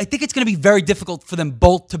 I think it's going to be very difficult for them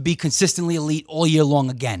both to be consistently elite all year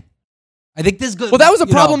long again. I think this is good. Well, that was a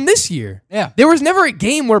problem this year. Yeah. There was never a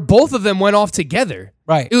game where both of them went off together.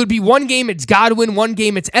 Right. It would be one game it's Godwin, one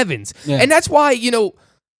game it's Evans. Yeah. And that's why,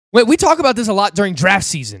 when we talk about this a lot during draft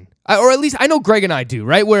season, or at least I know Greg and I do,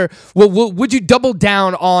 right? Where would you double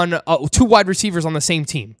down on 2 wide receivers on the same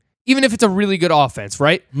team, even if it's a really good offense,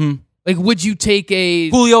 right? Mm-hmm. Like, would you take a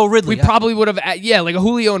Julio Ridley? We probably would have, like a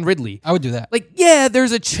Julio and Ridley. I would do that. Like, yeah,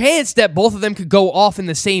 there's a chance that both of them could go off in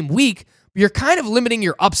the same week, but you're kind of limiting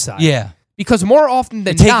your upside. Yeah. Because more often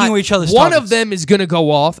than taking not, away each other's one targets. of them is going to go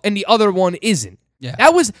off and the other one isn't. Yeah.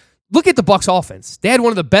 Look at the Bucs offense. They had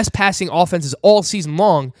one of the best passing offenses all season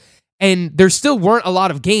long, and there still weren't a lot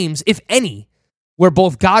of games, if any, where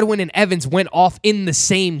both Godwin and Evans went off in the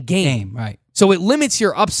same game. Right. So it limits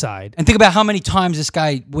your upside. And think about how many times this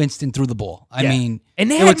guy Winston threw the ball. I mean, and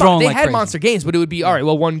they were had, throwing they like had crazy. monster games, but it would be, all right,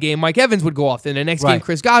 well, one game Mike Evans would go off, and the next game Right.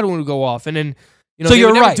 Chris Godwin would go off, and then So they you're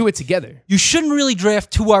would never right. do it together. You shouldn't really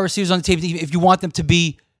draft 2 wide receivers on the team if you want them to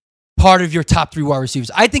be part of your top 3 wide receivers.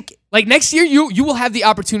 I think Like next year, you will have the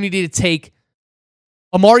opportunity to take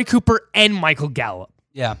Amari Cooper and Michael Gallup.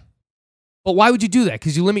 Yeah. But why would you do that?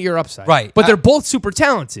 Because you limit your upside. Right. But they're both super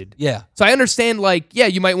talented. Yeah. So I understand,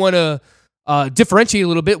 you might want to differentiate a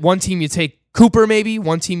little bit. One team you take Cooper maybe.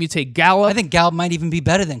 One team you take Gallup. I think Gallup might even be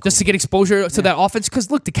better than Cooper. Just to get exposure to that offense. Because,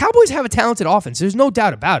 look, the Cowboys have a talented offense. There's no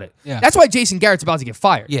doubt about it. Yeah. That's why Jason Garrett's about to get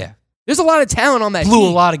fired. Yeah. There's a lot of talent on that Blew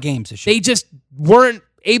team. a lot of games this year. They just weren't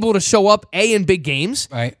able to show up, in big games.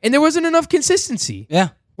 Right. And there wasn't enough consistency. Yeah.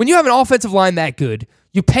 When you have an offensive line that good,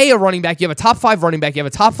 you pay a running back, you have a top 5 running back, you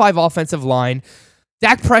have a top 5 offensive line.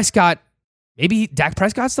 Dak Prescott's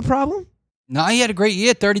the problem? No, he had a great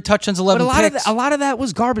year. 30 touchdowns, 11 But picks. a lot of that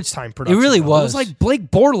was garbage time production. It really though. was. It was like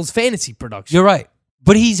Blake Bortles fantasy production. You're right.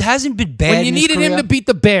 But he hasn't been bad When you in his needed him career. to beat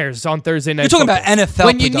the Bears on Thursday Night You're talking about Football. NFL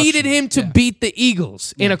When you production. needed him to beat the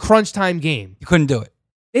Eagles in a crunch time game. You couldn't do it.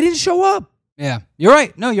 They didn't show up. Yeah. You're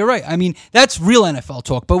right. No, you're right. I mean, that's real NFL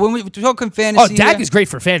talk. But when we're talking fantasy... Oh, Dak here- is great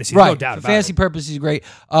for fantasy. Right. No doubt For about fantasy it. purposes, he's great.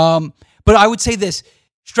 But I would say this.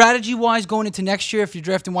 Strategy-wise, going into next year, if you're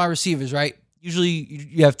drafting wide receivers, right? Usually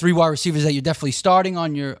you have 3 wide receivers that you're definitely starting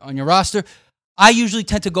on your roster. I usually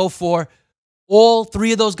tend to go for all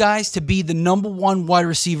 3 of those guys to be the number 1 wide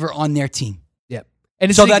receiver on their team. Yep.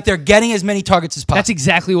 And So that they're getting as many targets as possible. That's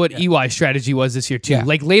exactly what EY's strategy was this year, too. Yeah.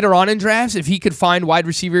 Like later on in drafts, if he could find wide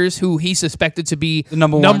receivers who he suspected to be The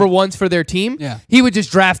number ones for their team, Yeah. he would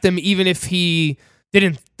just draft them even if he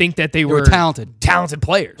didn't think that they were talented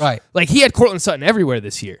players. Right. Like he had Cortland Sutton everywhere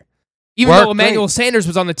this year. Even Worked though Emmanuel great. Sanders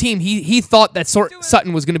was on the team, he thought that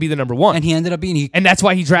Sutton was going to be the number 1. And he ended up being... And that's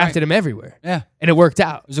why he drafted him everywhere. Yeah. And it worked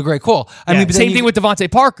out. It was a great call. I Yeah, mean, but same then thing with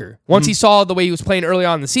Devontae Parker. Once he saw the way he was playing early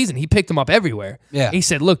on in the season, he picked him up everywhere. Yeah. He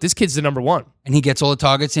said, look, this kid's the number 1. And he gets all the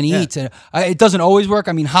targets and he Yeah. eats. And it doesn't always work.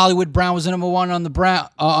 I mean, Hollywood Brown was the number 1 on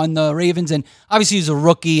the Ravens, and obviously he's a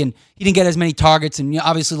rookie and he didn't get as many targets. And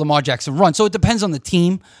obviously Lamar Jackson run. So it depends on the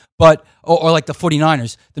team, but or like the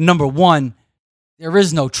 49ers, the number 1. There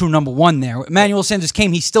is no true number 1 there. Emmanuel Sanders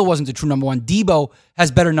came, he still wasn't the true number 1. Debo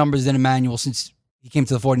has better numbers than Emmanuel since he came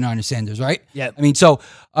to the 49ers, Sanders, right? Yeah. I mean, so,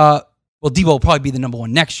 Debo will probably be the number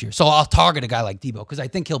 1 next year. So I'll target a guy like Debo because I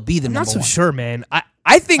think he'll be the I'm number not so 1. sure, man.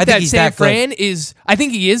 I think that he's San that good. Fran is. I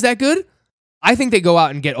think he is that good. I think they go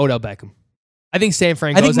out and get Odell Beckham. I think San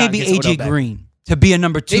Fran. I think goes out and maybe gets AJ Odell Beckham. Green to be a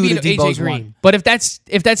number 2 Maybe to Debo's AJ Green. 1. But if that's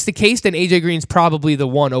the case, then AJ Green's probably the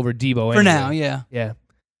 1 over Debo. For anyway. now, yeah. Yeah.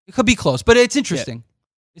 It could be close, but it's interesting.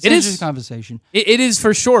 It's It an is. interesting conversation. It is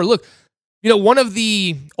for sure. Look, one of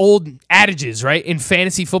the old adages, right, in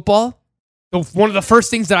fantasy football, one of the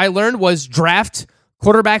first things that I learned was draft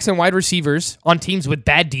quarterbacks and wide receivers on teams with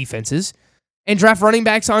bad defenses and draft running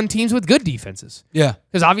backs on teams with good defenses. Yeah.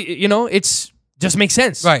 Because, it's just makes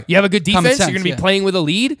sense. Right. You have a good Common defense, sense, you're going to be yeah. playing with a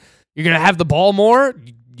lead, you're going to have the ball more,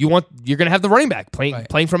 you're going to have the running back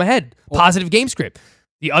playing from ahead. Positive game script.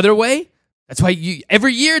 The other way, that's why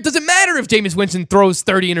every year it doesn't matter if Jameis Winston throws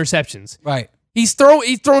 30 interceptions. Right. He's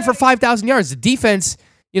throwing for 5,000 yards. The defense,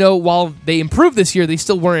 while they improved this year, they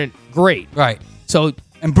still weren't great. Right. So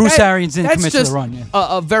And Bruce Arians didn't that's commit to the just run. Yeah.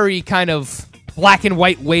 a very kind of black and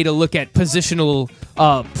white way to look at positional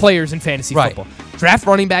players in fantasy Right. football. Draft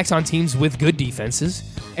running backs on teams with good defenses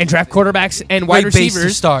and draft quarterbacks and wide Great base to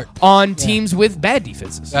receivers start. on teams with bad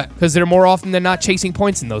defenses because they're more often than not chasing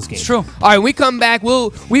points in those games. It's true. All right, when we come back,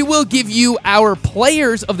 we will give you our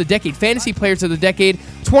players of the decade, fantasy players of the decade,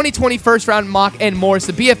 2020 first round mock, and more. It's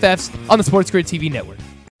the BFFs on the Sports Grid TV network.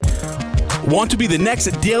 Want to be the next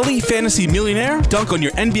daily fantasy millionaire? Dunk on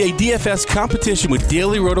your NBA DFS competition with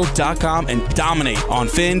DailyRoto.com and dominate on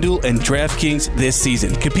FanDuel and DraftKings this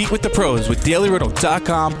season. Compete with the pros with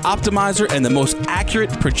DailyRoto.com, Optimizer, and the most accurate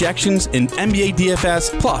projections in NBA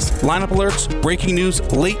DFS, plus lineup alerts, breaking news,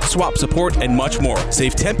 late swap support, and much more.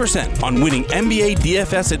 Save 10% on winning NBA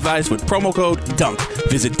DFS advice with promo code DUNK.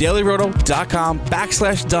 Visit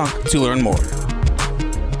DailyRoto.com/dunk to learn more.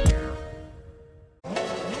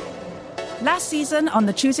 Last season on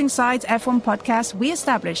the Choosing Sides F1 podcast, we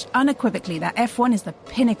established unequivocally that F1 is the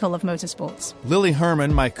pinnacle of motorsports. Lily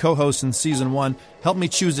Herman, my co-host in Season 1, helped me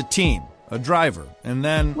choose a team, a driver, and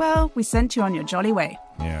then... Well, we sent you on your jolly way.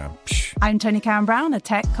 Yeah, I'm Tony Karen Brown, a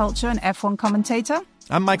tech, culture, and F1 commentator.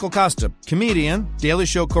 I'm Michael Costa, comedian, Daily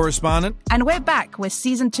Show correspondent. And we're back with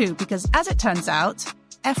Season 2 because, as it turns out,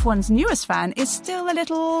 F1's newest fan is still a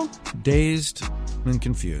little... dazed and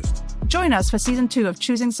confused. Join us for Season 2 of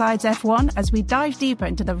Choosing Sides F1 as we dive deeper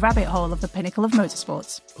into the rabbit hole of the pinnacle of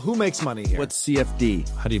motorsports. Who makes money here? What's CFD?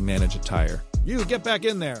 How do you manage a tire? You, get back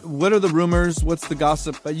in there. What are the rumors? What's the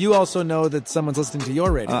gossip? But you also know that someone's listening to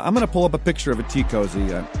your radio. I'm going to pull up a picture of a tea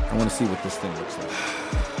cozy. I want to see what this thing looks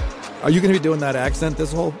like. Are you going to be doing that accent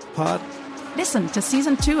this whole pod? Listen to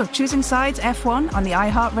Season 2 of Choosing Sides F1 on the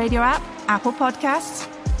iHeartRadio app, Apple Podcasts,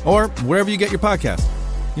 or wherever you get your podcast.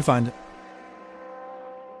 You find it.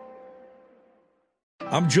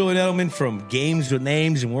 I'm Julian Edelman from Games with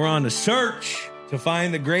Names, and we're on a search to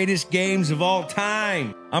find the greatest games of all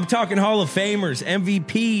time. I'm talking Hall of Famers,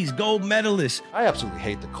 MVPs, gold medalists. I absolutely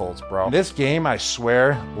hate the Colts, bro. This game, I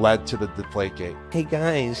swear, led to the Deflategate. Hey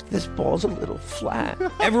guys, this ball's a little flat.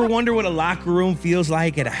 Ever wonder what a locker room feels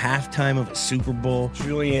like at a halftime of a Super Bowl?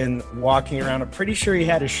 Julian walking around, I'm pretty sure he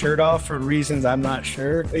had his shirt off for reasons I'm not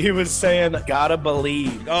sure. He was saying, gotta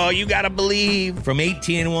believe. Oh, you gotta believe. From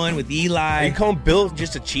 18-1 with Eli. Are you calling Bill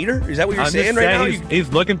just a cheater? Is that what you're saying right now? He's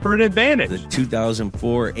looking for an advantage. The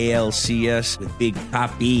 2004 ALCS with Big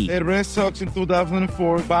Papi. The Red Sox in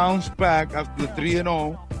 2004 bounced back after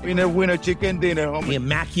 3-0. Winner chicken dinner. Homie. The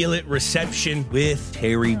immaculate reception with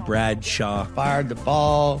Terry Bradshaw. Fired the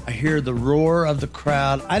ball. I hear the roar of the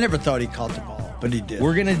crowd. I never thought he caught the ball, but he did.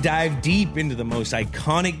 We're going to dive deep into the most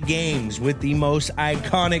iconic games with the most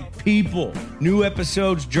iconic people. New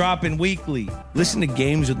episodes dropping weekly. Listen to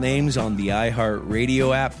Games with Names on the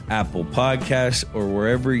iHeartRadio app, Apple Podcasts, or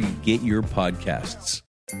wherever you get your podcasts.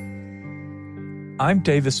 I'm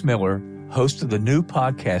Davis Miller, host of the new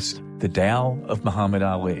podcast, The Tao of Muhammad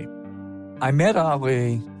Ali. I met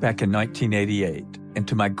Ali back in 1988, and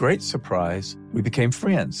to my great surprise, we became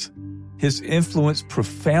friends. His influence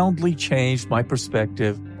profoundly changed my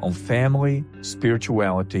perspective on family,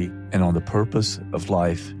 spirituality, and on the purpose of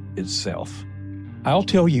life itself. I'll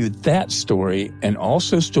tell you that story and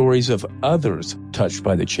also stories of others touched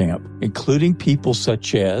by the champ, including people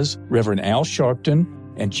such as Reverend Al Sharpton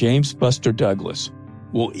and James Buster Douglas.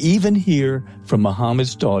 We'll even hear from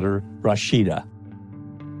Muhammad's daughter, Rashida.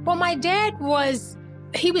 Well, my dad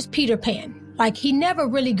he was Peter Pan. Like, he never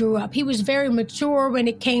really grew up. He was very mature when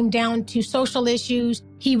it came down to social issues.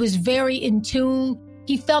 He was very in tune.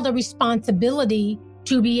 He felt a responsibility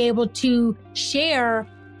to be able to share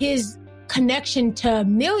his connection to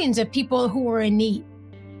millions of people who were in need.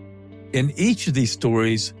 In each of these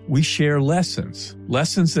stories, we share lessons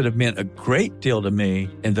that have meant a great deal to me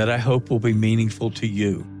and that I hope will be meaningful to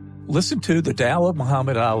you. Listen to The Tao of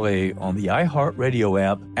Muhammad Ali on the iHeartRadio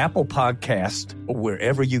app, Apple Podcast, or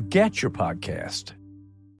wherever you get your podcast.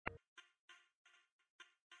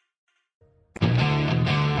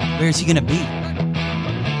 Where is he going to be?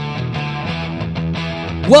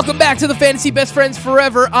 Welcome back to the Fantasy Best Friends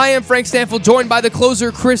Forever. I am Frank Stanfield, joined by the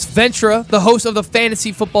closer Chris Ventura, the host of the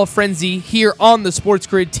Fantasy Football Frenzy here on the Sports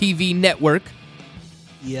Grid TV network.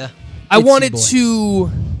 Yeah. I wanted to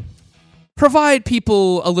provide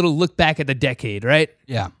people a little look back at the decade, right?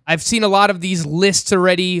 Yeah. I've seen a lot of these lists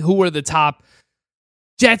already. Who were the top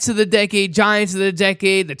Jets of the decade, Giants of the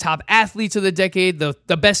decade, the top athletes of the decade,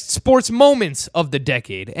 the best sports moments of the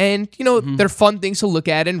decade. And, you know, they're fun things to look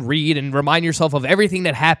at and read and remind yourself of everything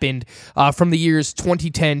that happened from the years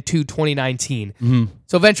 2010 to 2019.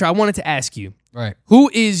 So, Ventura, I wanted to ask you,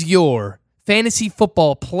 who is your fantasy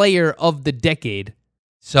football player of the decade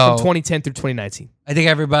from 2010 through 2019? I think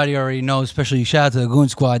everybody already knows, especially shout out to the Goon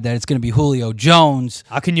Squad, that it's going to be Julio Jones.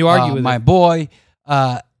 How can you argue with my it? boy.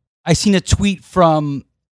 I seen a tweet from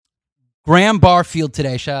Graham Barfield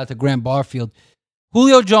today. Shout out to Graham Barfield.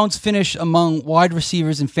 Julio Jones finished among wide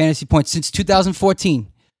receivers in fantasy points since 2014.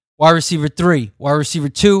 Wide receiver 3, wide receiver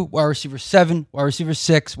 2, wide receiver 7, wide receiver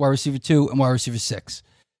 6, wide receiver 2, and wide receiver 6.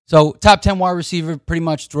 So top 10 wide receiver pretty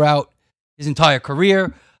much throughout his entire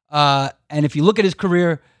career. And if you look at his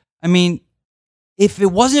career, I mean, if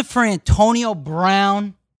it wasn't for Antonio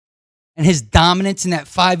Brown and his dominance in that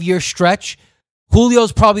 5-year stretch,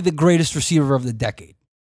 Julio's probably the greatest receiver of the decade.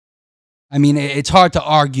 I mean, it's hard to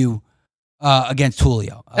argue against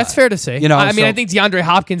Julio. That's fair to say. You know, I mean, I think DeAndre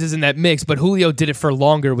Hopkins is in that mix, but Julio did it for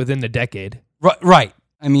longer within the decade. Right.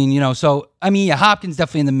 I mean, Hopkins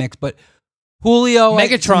definitely in the mix, but Julio.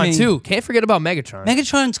 Megatron, too. Can't forget about Megatron.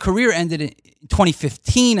 Megatron's career ended in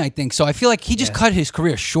 2015, I think, so I feel like he just cut his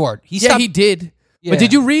career short. He did. Yeah. But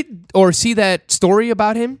did you read or see that story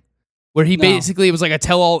about him? Where he basically, it was like a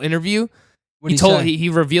tell-all interview. He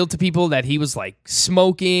revealed to people that he was like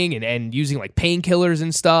smoking and using like painkillers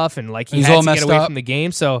and stuff, and like he had to get away from the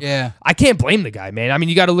game. So I can't blame the guy, man. I mean,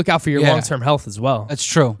 you got to look out for your long-term health as well. That's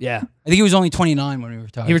true. Yeah. I think he was only 29 when he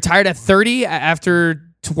retired. He retired at 30 after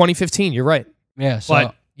 2015. You're right. Yeah. So.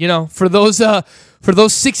 But, for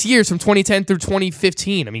those 6 years from 2010 through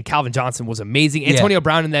 2015, I mean, Calvin Johnson was amazing. Antonio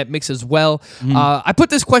Brown in that mix as well. Mm-hmm. I put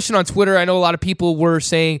this question on Twitter. I know a lot of people were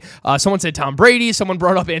saying, someone said Tom Brady. Someone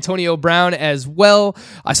brought up Antonio Brown as well.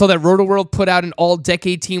 I saw that Roto-World put out an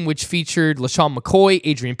all-decade team, which featured LaShawn McCoy,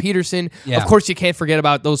 Adrian Peterson. Yeah. Of course, you can't forget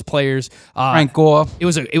about those players. Frank Gore. It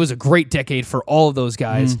was a great decade for all of those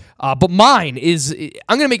guys. Mm-hmm. But mine is,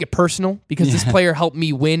 I'm going to make it personal because this player helped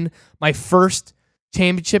me win my first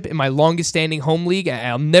championship in my longest standing home league.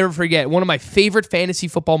 I'll never forget one of my favorite fantasy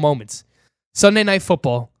football moments. Sunday Night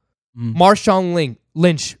Football. Marshawn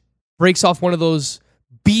Lynch breaks off one of those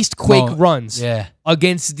beast quake runs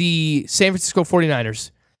against the San Francisco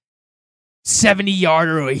 49ers.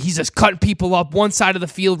 70-yarder. He's just cutting people up one side of the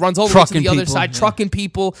field, runs all the way to the other side, trucking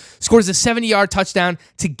people, scores a 70-yard touchdown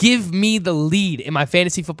to give me the lead in my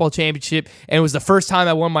fantasy football championship, and it was the first time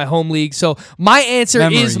I won my home league. So my answer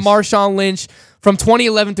is Marshawn Lynch. From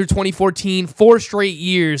 2011 through 2014, 4 straight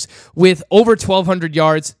years with over 1,200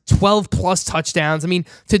 yards, 12-plus touchdowns. I mean,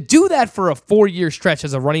 to do that for a 4-year stretch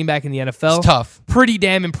as a running back in the NFL, it's tough. Pretty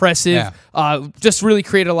damn impressive. Yeah. Just really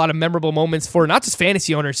created a lot of memorable moments for not just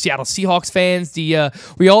fantasy owners, Seattle Seahawks fans.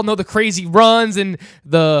 We all know the crazy runs and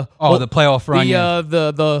the playoff run.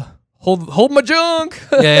 The hold my junk.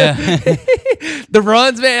 Yeah. The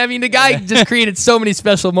runs, man. I mean, the guy just created so many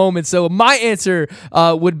special moments. So my answer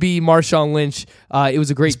would be Marshawn Lynch. It was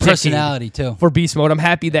a great personality too for Beast Mode. I'm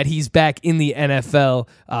happy that he's back in the NFL.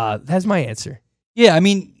 That's my answer. Yeah, I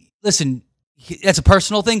mean, listen, that's a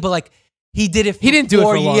personal thing, but like he did it. He didn't do it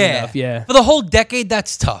for long enough. Yeah, for the whole decade,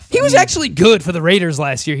 that's tough. He was actually good for the Raiders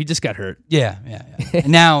last year. He just got hurt. Yeah. And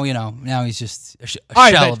now he's just a shell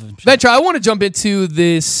of himself. Ventra, I want to jump into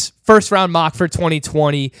this first round mock for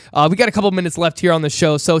 2020. We got a couple minutes left here on the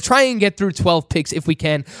show, so try and get through 12 picks if we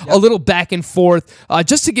can. A little back and forth,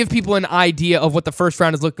 just to give people an idea of what the first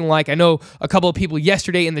round is looking like. I know a couple of people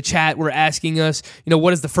yesterday in the chat were asking us,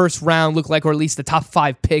 what does the first round look like, or at least the top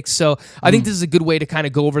 5 picks. So I think this is a good way to kind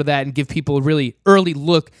of go over that and give people a really early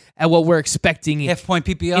look at what we're expecting half-point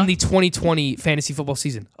PPR in the 2020 fantasy football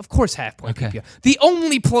season. Of course, half-point PPR. The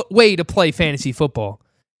only way to play fantasy football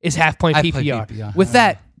is half-point PPR. With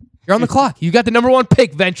that, you're on the clock. You got the number 1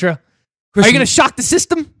 pick, Ventra. Are you going to shock the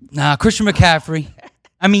system? Nah, Christian McCaffrey.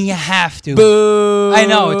 I mean, you have to. Boo. I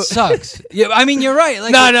know, it sucks. I mean, you're right.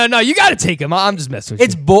 Like, no. You got to take him. I'm just messing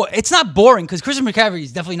with you. It's not boring because Christian McCaffrey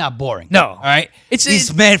is definitely not boring. No. All right?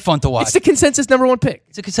 He's mad fun to watch. It's the consensus number 1 pick.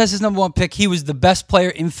 It's a consensus number 1 pick. He was the best player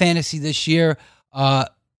in fantasy this year. I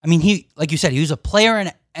mean, he, like you said, he was a player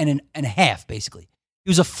and a half, basically.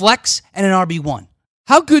 He was a flex and an RB1.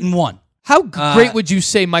 How good? In one. How great would you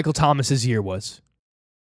say Michael Thomas's year was?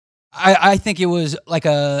 I think it was like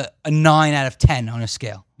a 9 out of 10 on a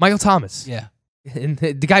scale. Michael Thomas. Yeah. And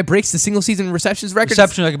the guy breaks the single season receptions record.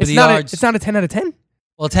 Reception record, but the yards. It's not a 10 out of 10?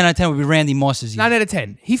 Well, 10 out of 10 would be Randy Moss's year. 9 out of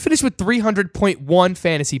 10. He finished with 300.1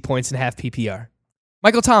 fantasy points in half PPR.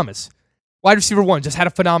 Michael Thomas, wide receiver 1, just had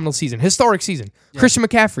a phenomenal season. Historic season. Yeah. Christian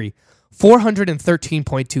McCaffrey,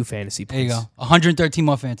 413.2 fantasy points. There you go. 113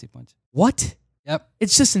 more fantasy points. What? Yep.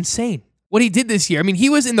 It's just insane what he did this year. I mean, he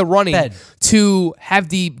was in the running to have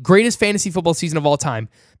the greatest fantasy football season of all time,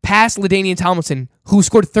 past LaDainian Tomlinson, who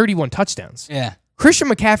scored 31 touchdowns. Yeah. Christian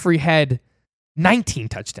McCaffrey had 19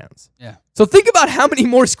 touchdowns. Yeah. So think about how many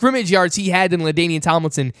more scrimmage yards he had than LaDainian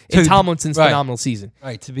Tomlinson in Tomlinson's phenomenal season.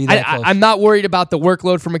 Right, to be that close. I'm not worried about the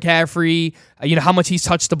workload for McCaffrey, how much he's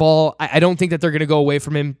touched the ball. I don't think that they're going to go away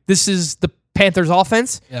from him. This is the Panthers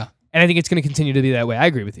offense. Yeah. And I think it's going to continue to be that way. I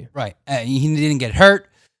agree with you. Right. He didn't get hurt.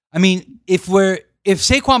 I mean, if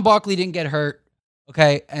Saquon Barkley didn't get hurt,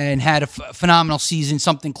 okay, and had a phenomenal season,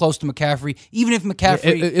 something close to McCaffrey, even if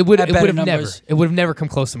McCaffrey it would had have better never numbers, it would have never come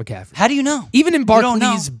close to McCaffrey. How do you know? Even in don't know.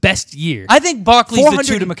 Barkley's best year, I think Barkley's the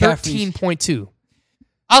 2 to McCaffrey's. 413.2.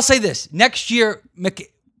 I'll say this: next year,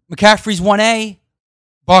 McCaffrey's 1A,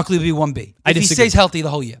 Barkley will be 1B. If he stays healthy the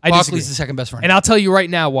whole year, Barkley's the second best running. And I'll tell you right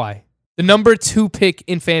now why. The number 2 pick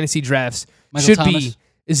in fantasy drafts Michael should Thomas? be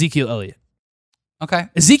Ezekiel Elliott. Okay.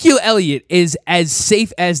 Ezekiel Elliott is as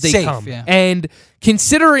safe as they come. Yeah. And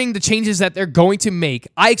considering the changes that they're going to make,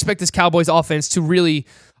 I expect this Cowboys offense to really,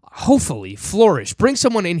 hopefully, flourish. Bring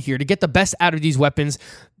someone in here to get the best out of these weapons.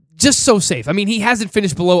 Just so safe. I mean, he hasn't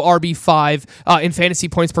finished below RB5 in fantasy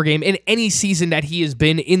points per game in any season that he has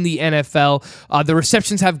been in the NFL. The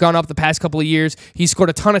receptions have gone up the past couple of years. He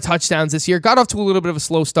scored a ton of touchdowns this year. Got off to a little bit of a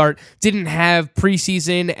slow start. Didn't have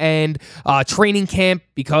preseason and training camp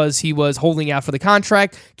because he was holding out for the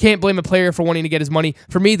contract. Can't blame a player for wanting to get his money.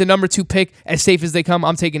 For me, the number 2 pick, as safe as they come,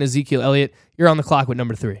 I'm taking Ezekiel Elliott. You're on the clock with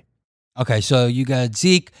number 3. Okay, so you got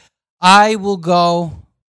Zeke. I will go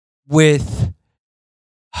with...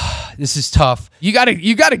 This is tough. You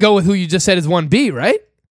gotta go with who you just said is 1B, right?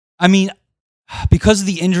 I mean, because of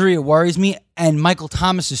the injury, it worries me, and Michael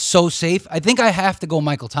Thomas is so safe. I think I have to go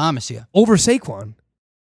Michael Thomas here. Over Saquon?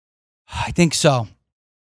 I think so.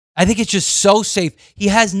 I think it's just so safe. He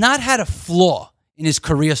has not had a flaw in his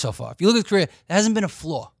career so far. If you look at his career, there hasn't been a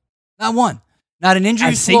flaw. Not one. Not an injury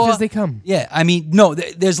flaw. As safe as they come. Yeah, I mean, no,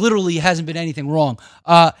 there's literally hasn't been anything wrong.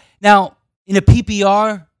 Now, in a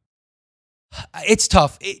PPR... It's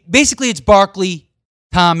tough. Basically, it's Barkley,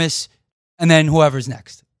 Thomas, and then whoever's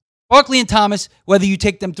next. Barkley and Thomas, whether you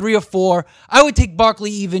take them 3 or 4, I would take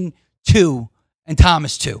Barkley even 2 and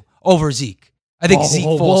Thomas 2 over Zeke. I think Zeke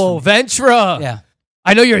falls. Ventura. Yeah.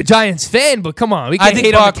 I know you're a Giants fan, but come on. We can't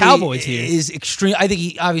hate on the Cowboys here. Is extreme. I think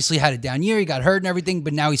he obviously had a down year. He got hurt and everything,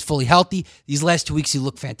 but now he's fully healthy. These last 2 weeks, he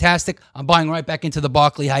looked fantastic. I'm buying right back into the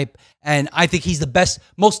Barkley hype, and I think he's the best,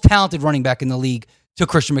 most talented running back in the league to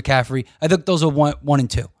Christian McCaffrey. I think those are 1 and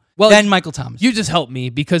 2. Well, then Michael Thomas. You just helped me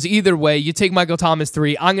because either way, you take Michael Thomas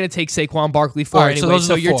 3. I'm going to take Saquon Barkley 4 right, anyway.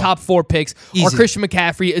 So your 4. top 4 picks Easy. are Christian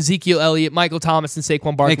McCaffrey, Ezekiel Elliott, Michael Thomas, and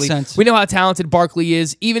Saquon Barkley. Makes sense. We know how talented Barkley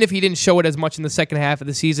is. Even if he didn't show it as much in the second half of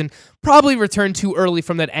the season, probably returned too early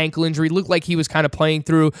from that ankle injury. Looked like he was kind of playing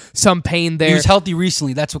through some pain there. He was healthy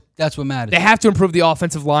recently. That's what matters. They have to improve the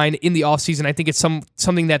offensive line in the offseason. I think it's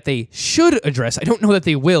something that they should address. I don't know that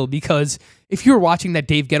they will because if you were watching that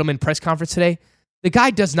Dave Gettleman press conference today, the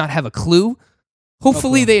guy does not have a clue.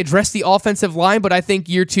 Hopefully they address the offensive line, but I think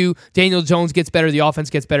year 2, Daniel Jones gets better, the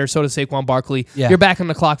offense gets better, so does Saquon Barkley. Yeah. You're back on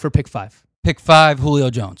the clock for pick 5. Pick 5,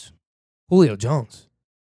 Julio Jones. Julio Jones.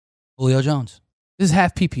 This is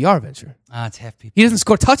half PPR, Venture. It's half PPR. He doesn't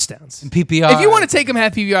score touchdowns. In PPR. If you want to take him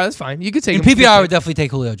half PPR, that's fine. You could take in him. PPR, I would definitely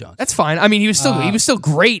take Julio Jones. That's fine. I mean, he was still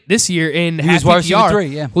great this year in half was wide PPR. receiver 3,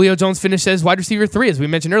 yeah. Julio Jones finished as wide receiver 3, as we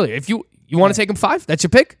mentioned earlier. If you want to take him 5, that's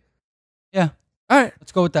your pick? Yeah. All right.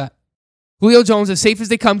 Let's go with that. Julio Jones, as safe as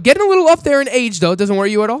they come. Getting a little up there in age, though. Doesn't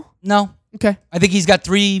worry you at all? No. Okay. I think he's got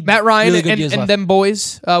 3 Matt Ryan really good years and left. them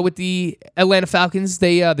boys with the Atlanta Falcons,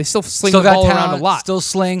 they still sling the ball around a lot. Still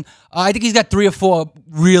sling. I think he's got 3 or 4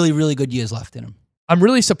 really, really good years left in him. I'm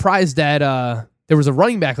really surprised that there was a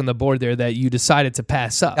running back on the board there that you decided to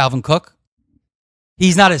pass up. Dalvin Cook?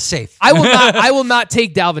 He's not as safe. I will not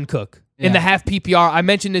take Dalvin Cook in the half PPR. I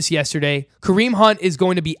mentioned this yesterday. Kareem Hunt is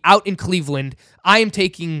going to be out in Cleveland. I am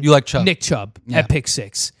taking You like Chubb. Nick Chubb at pick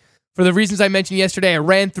 6. For the reasons I mentioned yesterday, I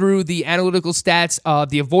ran through the analytical stats,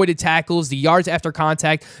 the avoided tackles, the yards after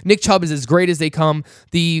contact. Nick Chubb is as great as they come.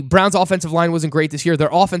 The Browns' offensive line wasn't great this year. Their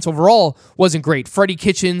offense overall wasn't great. Freddie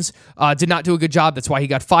Kitchens did not do a good job. That's why he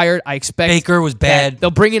got fired. I expect Baker was bad. They'll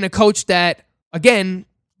bring in a coach that, again,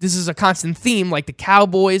 this is a constant theme, like the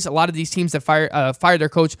Cowboys, a lot of these teams that fire their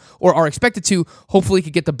coach or are expected to, hopefully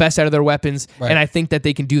could get the best out of their weapons. Right. And I think that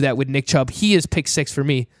they can do that with Nick Chubb. He is pick 6 for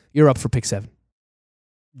me. You're up for pick 7.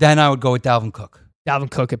 Then I would go with Dalvin Cook. Dalvin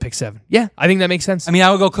Cook at pick 7. Yeah, I think that makes sense. I mean, I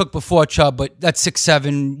would go Cook before Chubb, but that's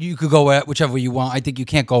 6-7. You could go at whichever you want. I think you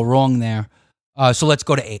can't go wrong there. So let's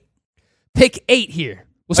go to 8. Pick 8 here.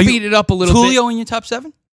 We'll speed it up a little Julio bit. in your top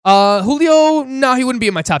 7? Julio, no, he wouldn't be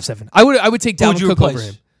in my top 7. I would take Dalvin Cook over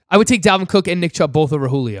him. I would take Dalvin Cook and Nick Chubb both over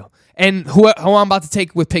Julio. And who I'm about to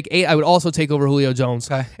take with pick 8, I would also take over Julio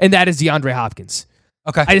Jones. Okay. And that is DeAndre Hopkins.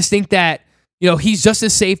 Okay. I just think that, he's just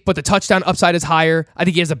as safe, but the touchdown upside is higher. I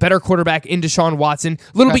think he has a better quarterback in Deshaun Watson.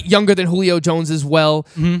 A little bit younger than Julio Jones as well.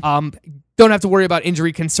 Mm-hmm. don't have to worry about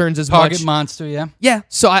injury concerns as Target much. monster, yeah. Yeah,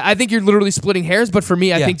 so I think you're literally splitting hairs, but for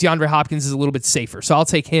me, I think DeAndre Hopkins is a little bit safer. So I'll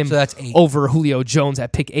take him over Julio Jones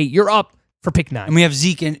at pick 8. You're up for pick 9. And we have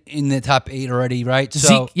Zeke in the top 8 already, right?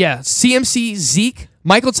 Zeke, CMC, Zeke,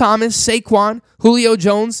 Michael Thomas, Saquon, Julio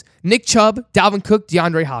Jones, Nick Chubb, Dalvin Cook,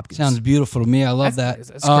 DeAndre Hopkins. Sounds beautiful to me. I love that.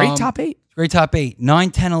 That's a great top 8. Great top 8. 9,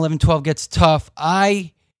 10, 11, 12 gets tough.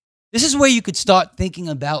 This is where you could start thinking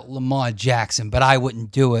about Lamar Jackson, but I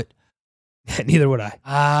wouldn't do it. Neither would I.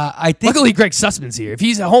 I think. Luckily, Greg Sussman's here. If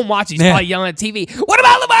he's at home watching, he's probably yelling at TV, what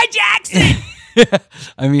about Lamar Jackson?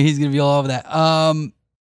 I mean, he's going to be all over that.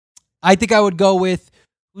 I think I would go with,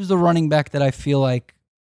 who's the running back that I feel like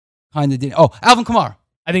kind of did? Oh, Alvin Kamara.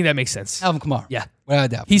 I think that makes sense. Alvin Kamara. Yeah. Without a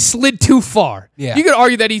doubt. He slid too far. Yeah. You could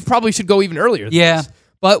argue that he probably should go even earlier than Yeah. this.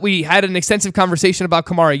 But we had an extensive conversation about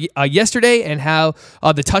Kamara yesterday and how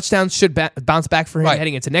the touchdowns should bounce back for him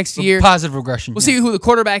heading into next year. Positive regression. We'll see who the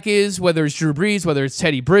quarterback is, whether it's Drew Brees, whether it's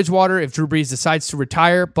Teddy Bridgewater, if Drew Brees decides to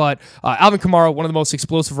retire. But Alvin Kamara, one of the most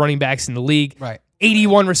explosive running backs in the league. Right.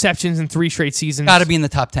 81 receptions in 3 straight seasons. Got to be in the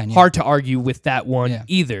top 10. Yeah. Hard to argue with that one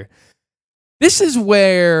either. This is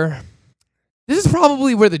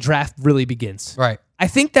probably where the draft really begins. Right. I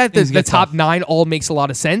think that the top 9 all makes a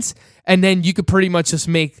lot of sense. And then you could pretty much just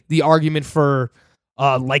make the argument for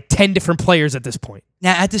like 10 different players at this point.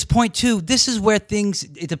 Now, at this point, too, this is where it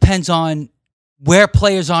depends on where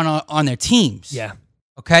players are on their teams. Yeah.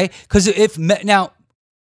 Okay? Because now,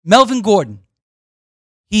 Melvin Gordon,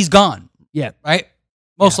 he's gone. Yeah. Right?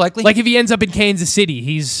 Most likely. Like if he ends up in Kansas City,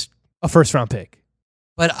 he's a first-round pick.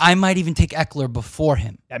 But I might even take Eckler before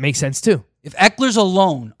him. That makes sense, too. If Eckler's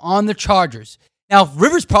alone on the Chargers. Now,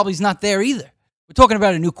 Rivers probably is not there either. We're talking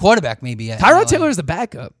about a new quarterback maybe. Tyrod Taylor is the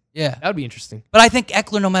backup. Yeah. That would be interesting. But I think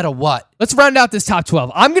Eckler no matter what. Let's round out this top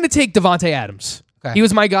 12. I'm going to take Devontae Adams. Okay. He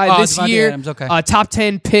was my guy this Devontae year. Adams, okay. Top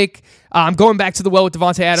 10 pick. I'm going back to the well with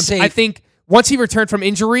Devontae Adams. Safe. I think once he returned from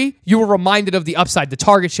injury, you were reminded of the upside, the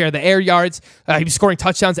target share, the air yards. He was scoring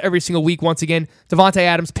touchdowns every single week once again. Devontae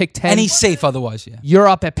Adams, pick 10. And he's safe otherwise, yeah. You're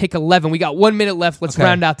up at pick 11. We got 1 minute left. Let's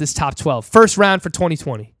round out this top 12. First round for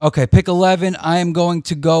 2020. Okay, pick 11. I am going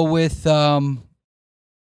to go with... am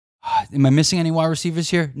I missing any wide receivers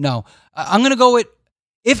here? No. I'm going to go with...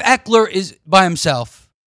 If Eckler is by himself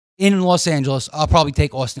in Los Angeles, I'll probably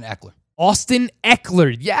take Austin Eckler. Austin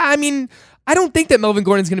Eckler. Yeah, I mean... I don't think that Melvin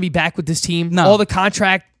Gordon's going to be back with this team. No. All the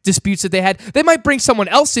contract disputes that they had. They might bring someone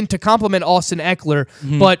else in to complement Austin Eckler,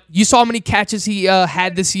 but you saw how many catches he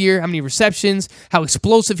had this year, how many receptions, how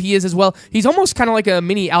explosive he is as well. He's almost kind of like a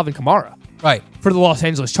mini Alvin Kamara. Right. For the Los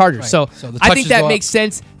Angeles Chargers. Right. So the I think touches that go makes up.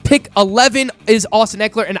 sense. Pick 11 is Austin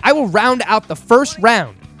Eckler, and I will round out the first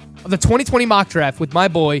round of the 2020 mock draft with my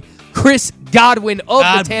boy, Chris Godwin of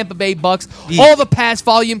the Tampa Bay Bucks. Yeah. All the pass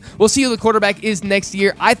volume. We'll see who the quarterback is next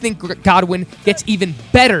year. I think Godwin gets even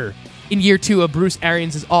better in year 2 of Bruce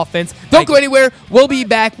Arians' offense. Don't go anywhere. We'll be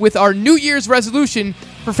back with our New Year's resolution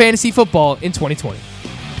for fantasy football in 2020.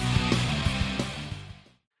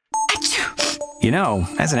 You know,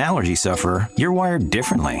 as an allergy sufferer, you're wired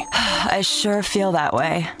differently. I sure feel that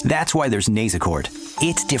way. That's why there's Nasacort.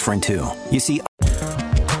 It's different too. You see...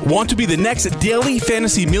 Want to be the next daily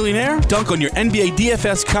fantasy millionaire? Dunk on your NBA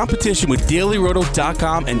DFS competition with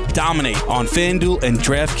DailyRoto.com and dominate on FanDuel and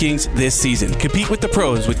DraftKings this season. Compete with the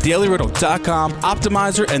pros with DailyRoto.com,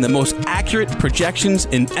 Optimizer, and the most accurate projections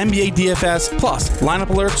in NBA DFS, plus lineup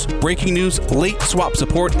alerts, breaking news, late swap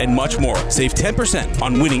support, and much more. Save 10%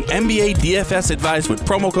 on winning NBA DFS advice with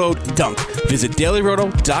promo code DUNK. Visit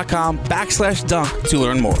DailyRoto.com/dunk to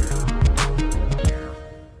learn more.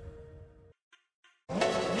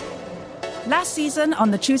 Last season on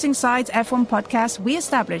the Choosing Sides F1 podcast, we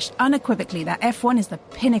established unequivocally that F1 is the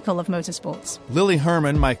pinnacle of motorsports. Lily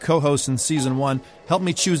Herman, my co-host in Season 1, helped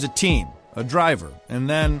me choose a team, a driver, and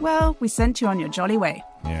then... Well, we sent you on your jolly way.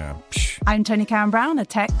 Yeah, I'm Tony Karen Brown, a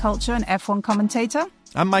tech, culture, and F1 commentator.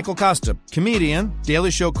 I'm Michael Costa, comedian,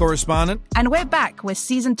 Daily Show correspondent. And we're back with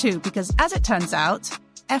Season 2 because, as it turns out,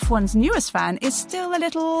 F1's newest fan is still a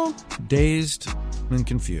little... dazed and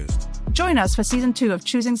confused. Join us for Season 2 of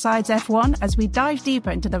Choosing Sides F1 as we dive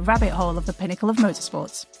deeper into the rabbit hole of the pinnacle of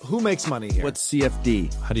motorsports. Who makes money here? What's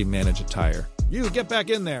CFD? How do you manage a tire? You, get back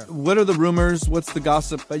in there. What are the rumors? What's the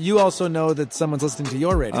gossip? But you also know that someone's listening to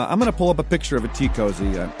your radio. I'm going to pull up a picture of a tea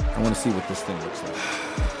cozy. I want to see what this thing looks like.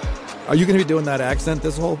 Are you going to be doing that accent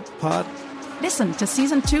this whole pod? Listen to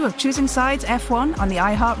Season 2 of Choosing Sides F1 on the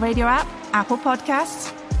iHeartRadio app, Apple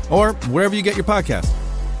Podcasts, or wherever you get your podcast.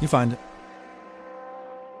 You find it.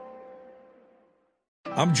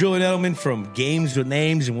 I'm Julian Edelman from Games with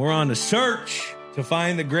Names, and we're on a search to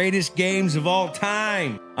find the greatest games of all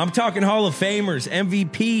time. I'm talking Hall of Famers,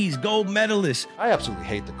 MVPs, gold medalists. I absolutely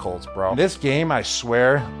hate the Colts, bro. This game, I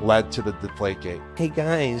swear, led to the Deflategate. Hey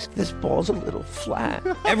guys, this ball's a little flat.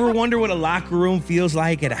 Ever wonder what a locker room feels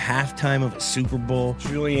like at a halftime of a Super Bowl?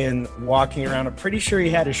 Julian walking around, I'm pretty sure he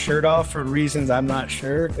had his shirt off for reasons I'm not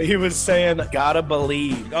sure. He was saying, gotta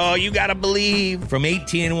believe. Oh, you gotta believe. From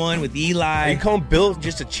 18-1 with Eli. Are you calling Bill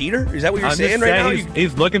just a cheater? Is that what you're saying right now?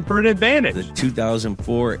 He's looking for an advantage. The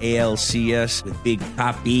 2004 ALCS with Big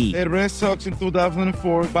Papi. The Red Sox in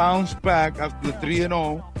 2004 bounced back after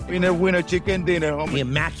 3-0 in a winner chicken dinner. The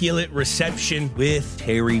immaculate reception with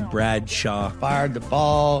Terry Bradshaw. Fired the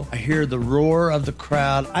ball. I hear the roar of the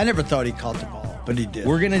crowd. I never thought he caught the ball, but he did.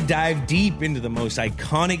 We're going to dive deep into the most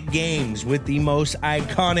iconic games with the most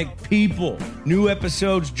iconic people. New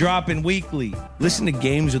episodes dropping weekly. Listen to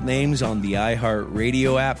Games with Names on the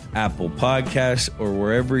iHeartRadio app, Apple Podcasts, or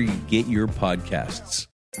wherever you get your podcasts.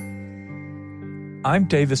 I'm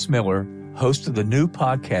Davis Miller, host of the new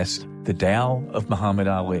podcast, The Tao of Muhammad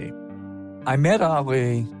Ali. I met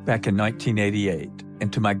Ali back in 1988,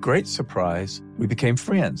 and to my great surprise, we became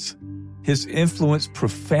friends. His influence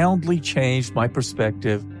profoundly changed my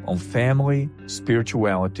perspective on family,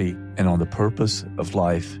 spirituality, and on the purpose of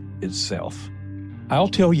life itself. I'll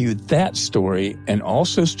tell you that story and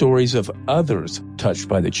also stories of others touched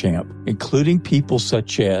by the champ, including people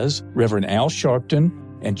such as Reverend Al Sharpton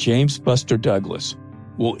and James Buster Douglas.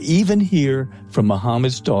 We'll even hear from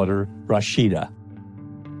Muhammad's daughter, Rashida.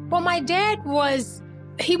 Well, my dad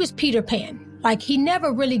he was Peter Pan. Like, he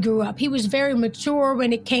never really grew up. He was very mature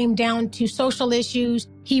when it came down to social issues.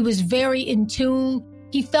 He was very in tune.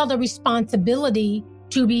 He felt a responsibility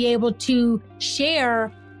to be able to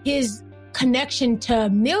share his connection to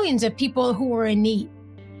millions of people who were in need.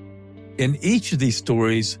 In each of these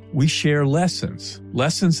stories, we share lessons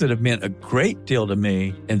that have meant a great deal to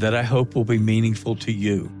me and that I hope will be meaningful to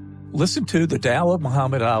you. Listen to The Tao of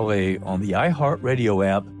Muhammad Ali on the iHeartRadio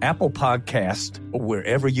app, Apple Podcast, or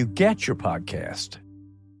wherever you get your podcast.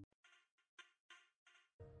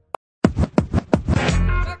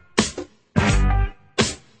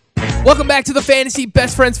 Welcome back to the Fantasy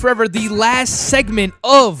Best Friends Forever, the last segment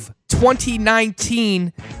of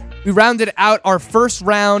 2019. We rounded out our first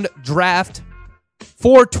round draft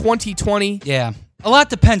for 2020. Yeah. A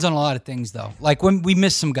lot depends on a lot of things, though. Like, when we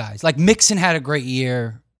missed some guys. Like, Mixon had a great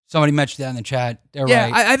year. Somebody mentioned that in the chat. They're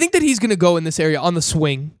right. I think that he's going to go in this area on the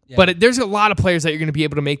swing. Yeah. But there's a lot of players that you're going to be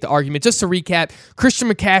able to make the argument. Just to recap, Christian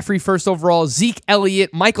McCaffrey, first overall, Zeke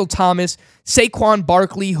Elliott, Michael Thomas, Saquon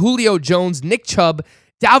Barkley, Julio Jones, Nick Chubb,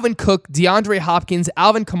 Dalvin Cook, DeAndre Hopkins,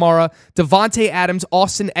 Alvin Kamara, Devontae Adams,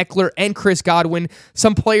 Austin Eckler, and Chris Godwin.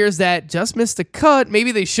 Some players that just missed the cut.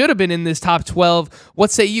 Maybe they should have been in this top 12.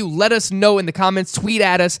 What say you? Let us know in the comments. Tweet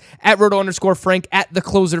at us at Roto_Frank, at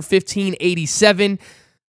TheCloser1587.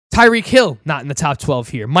 Tyreek Hill, not in the top 12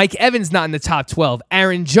 here. Mike Evans, not in the top 12.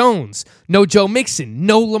 Aaron Jones, no Joe Mixon,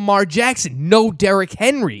 no Lamar Jackson, no Derrick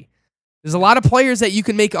Henry. There's a lot of players that you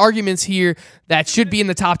can make arguments here that should be in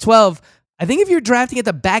the top 12. I think if you're drafting at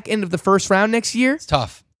the back end of the first round next year, it's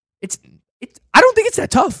tough. I don't think it's that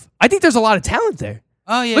tough. I think there's a lot of talent there.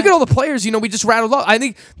 Oh, yeah. Look at all the players, we just rattled off. I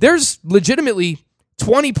think there's legitimately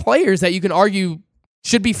 20 players that you can argue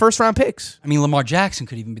should be first round picks. I mean, Lamar Jackson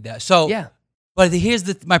could even be that. So, yeah. But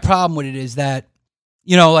here's my problem with it is that,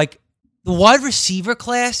 like the wide receiver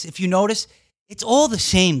class, if you notice, it's all the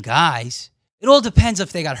same guys. It all depends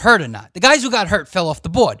if they got hurt or not. The guys who got hurt fell off the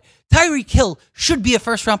board. Tyreek Hill should be a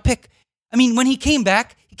first round pick. I mean, when he came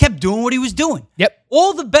back, he kept doing what he was doing. Yep.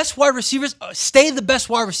 All the best wide receivers stay the best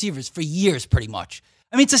wide receivers for years, pretty much.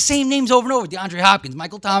 I mean, it's the same names over and over. DeAndre Hopkins,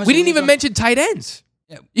 Michael Thomas. We didn't even mention tight ends.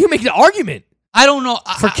 Yeah. You can make the argument. I don't know.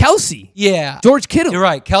 For Kelsey. Yeah. George Kittle. You're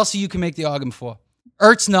right. Kelsey, you can make the argument for.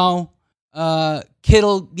 Ertz, no.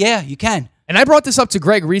 Kittle, yeah, you can. And I brought this up to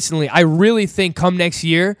Greg recently. I really think come next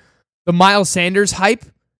year, the Miles Sanders hype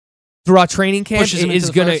throughout training camp is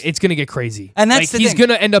gonna get crazy. And that's he's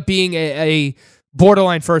gonna end up being a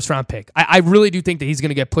borderline first round pick. I really do think that he's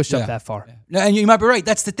gonna get pushed up that far. Yeah. And you might be right.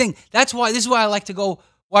 That's the thing. This is why I like to go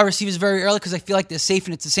wide receivers very early, because I feel like they're safe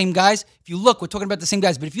and it's the same guys. If you look, we're talking about the same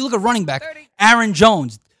guys, but if you look at running back, Aaron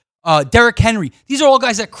Jones, Derrick Henry, these are all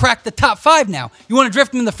guys that cracked the top 5 now. You want to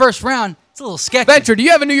drift them in the first round, it's a little sketchy. Venture, do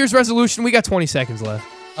you have a New Year's resolution? We got 20 seconds left.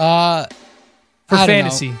 For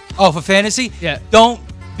fantasy. Oh, for fantasy? Yeah. Don't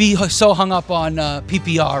be so hung up on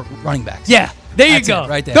PPR running backs. Yeah. There you That's go. it,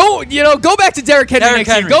 right there. Go back to Derrick Henry next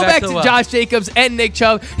year. Go back to well. Josh Jacobs and Nick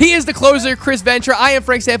Chubb. He is the closer, Chris Ventura. I am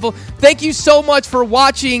Frank Sample. Thank you so much for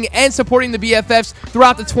watching and supporting the BFFs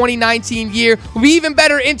throughout the 2019 year. We'll be even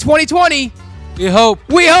better in 2020. We hope.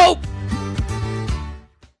 We hope.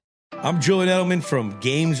 I'm Julian Edelman from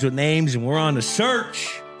Games with Names, and we're on a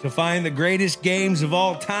search to find the greatest games of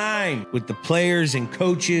all time with the players and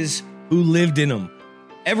coaches who lived in them.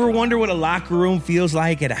 Ever wonder what a locker room feels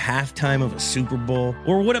like at a halftime of a Super Bowl?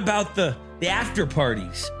 Or what about the after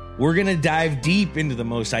parties? We're going to dive deep into the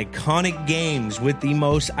most iconic games with the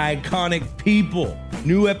most iconic people.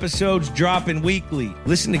 New episodes dropping weekly.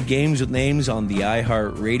 Listen to Games with Names on the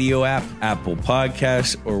iHeartRadio app, Apple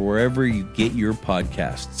Podcasts, or wherever you get your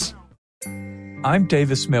podcasts. I'm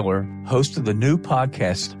Davis Miller, host of the new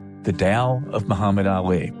podcast, The Tao of Muhammad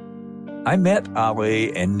Ali. I met Ali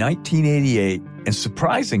in 1988, and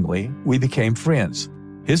surprisingly, we became friends.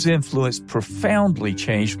 His influence profoundly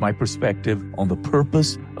changed my perspective on the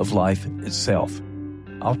purpose of life itself.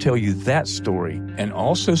 I'll tell you that story and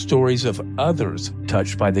also stories of others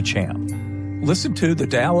touched by the champ. Listen to The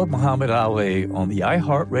Tao of Muhammad Ali on the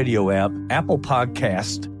iHeartRadio app, Apple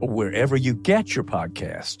Podcast, or wherever you get your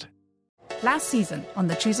podcast. Last season on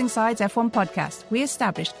the Choosing Sides F1 podcast, we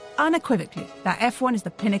established unequivocally that F1 is the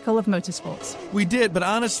pinnacle of motorsports. We did, but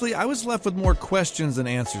honestly, I was left with more questions than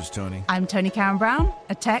answers, Tony. I'm Tony Karen Brown,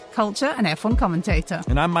 a tech, culture, and F1 commentator.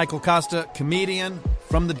 And I'm Michael Costa, comedian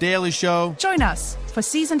from The Daily Show. Join us for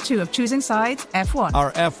Season 2 of Choosing Sides F1.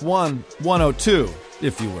 Our F1 102,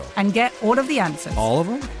 if you will. And get all of the answers. All of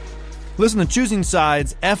them? Listen to Choosing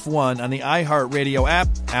Sides F1 on the iHeartRadio app,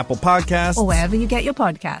 Apple Podcasts, or wherever you get your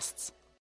podcasts.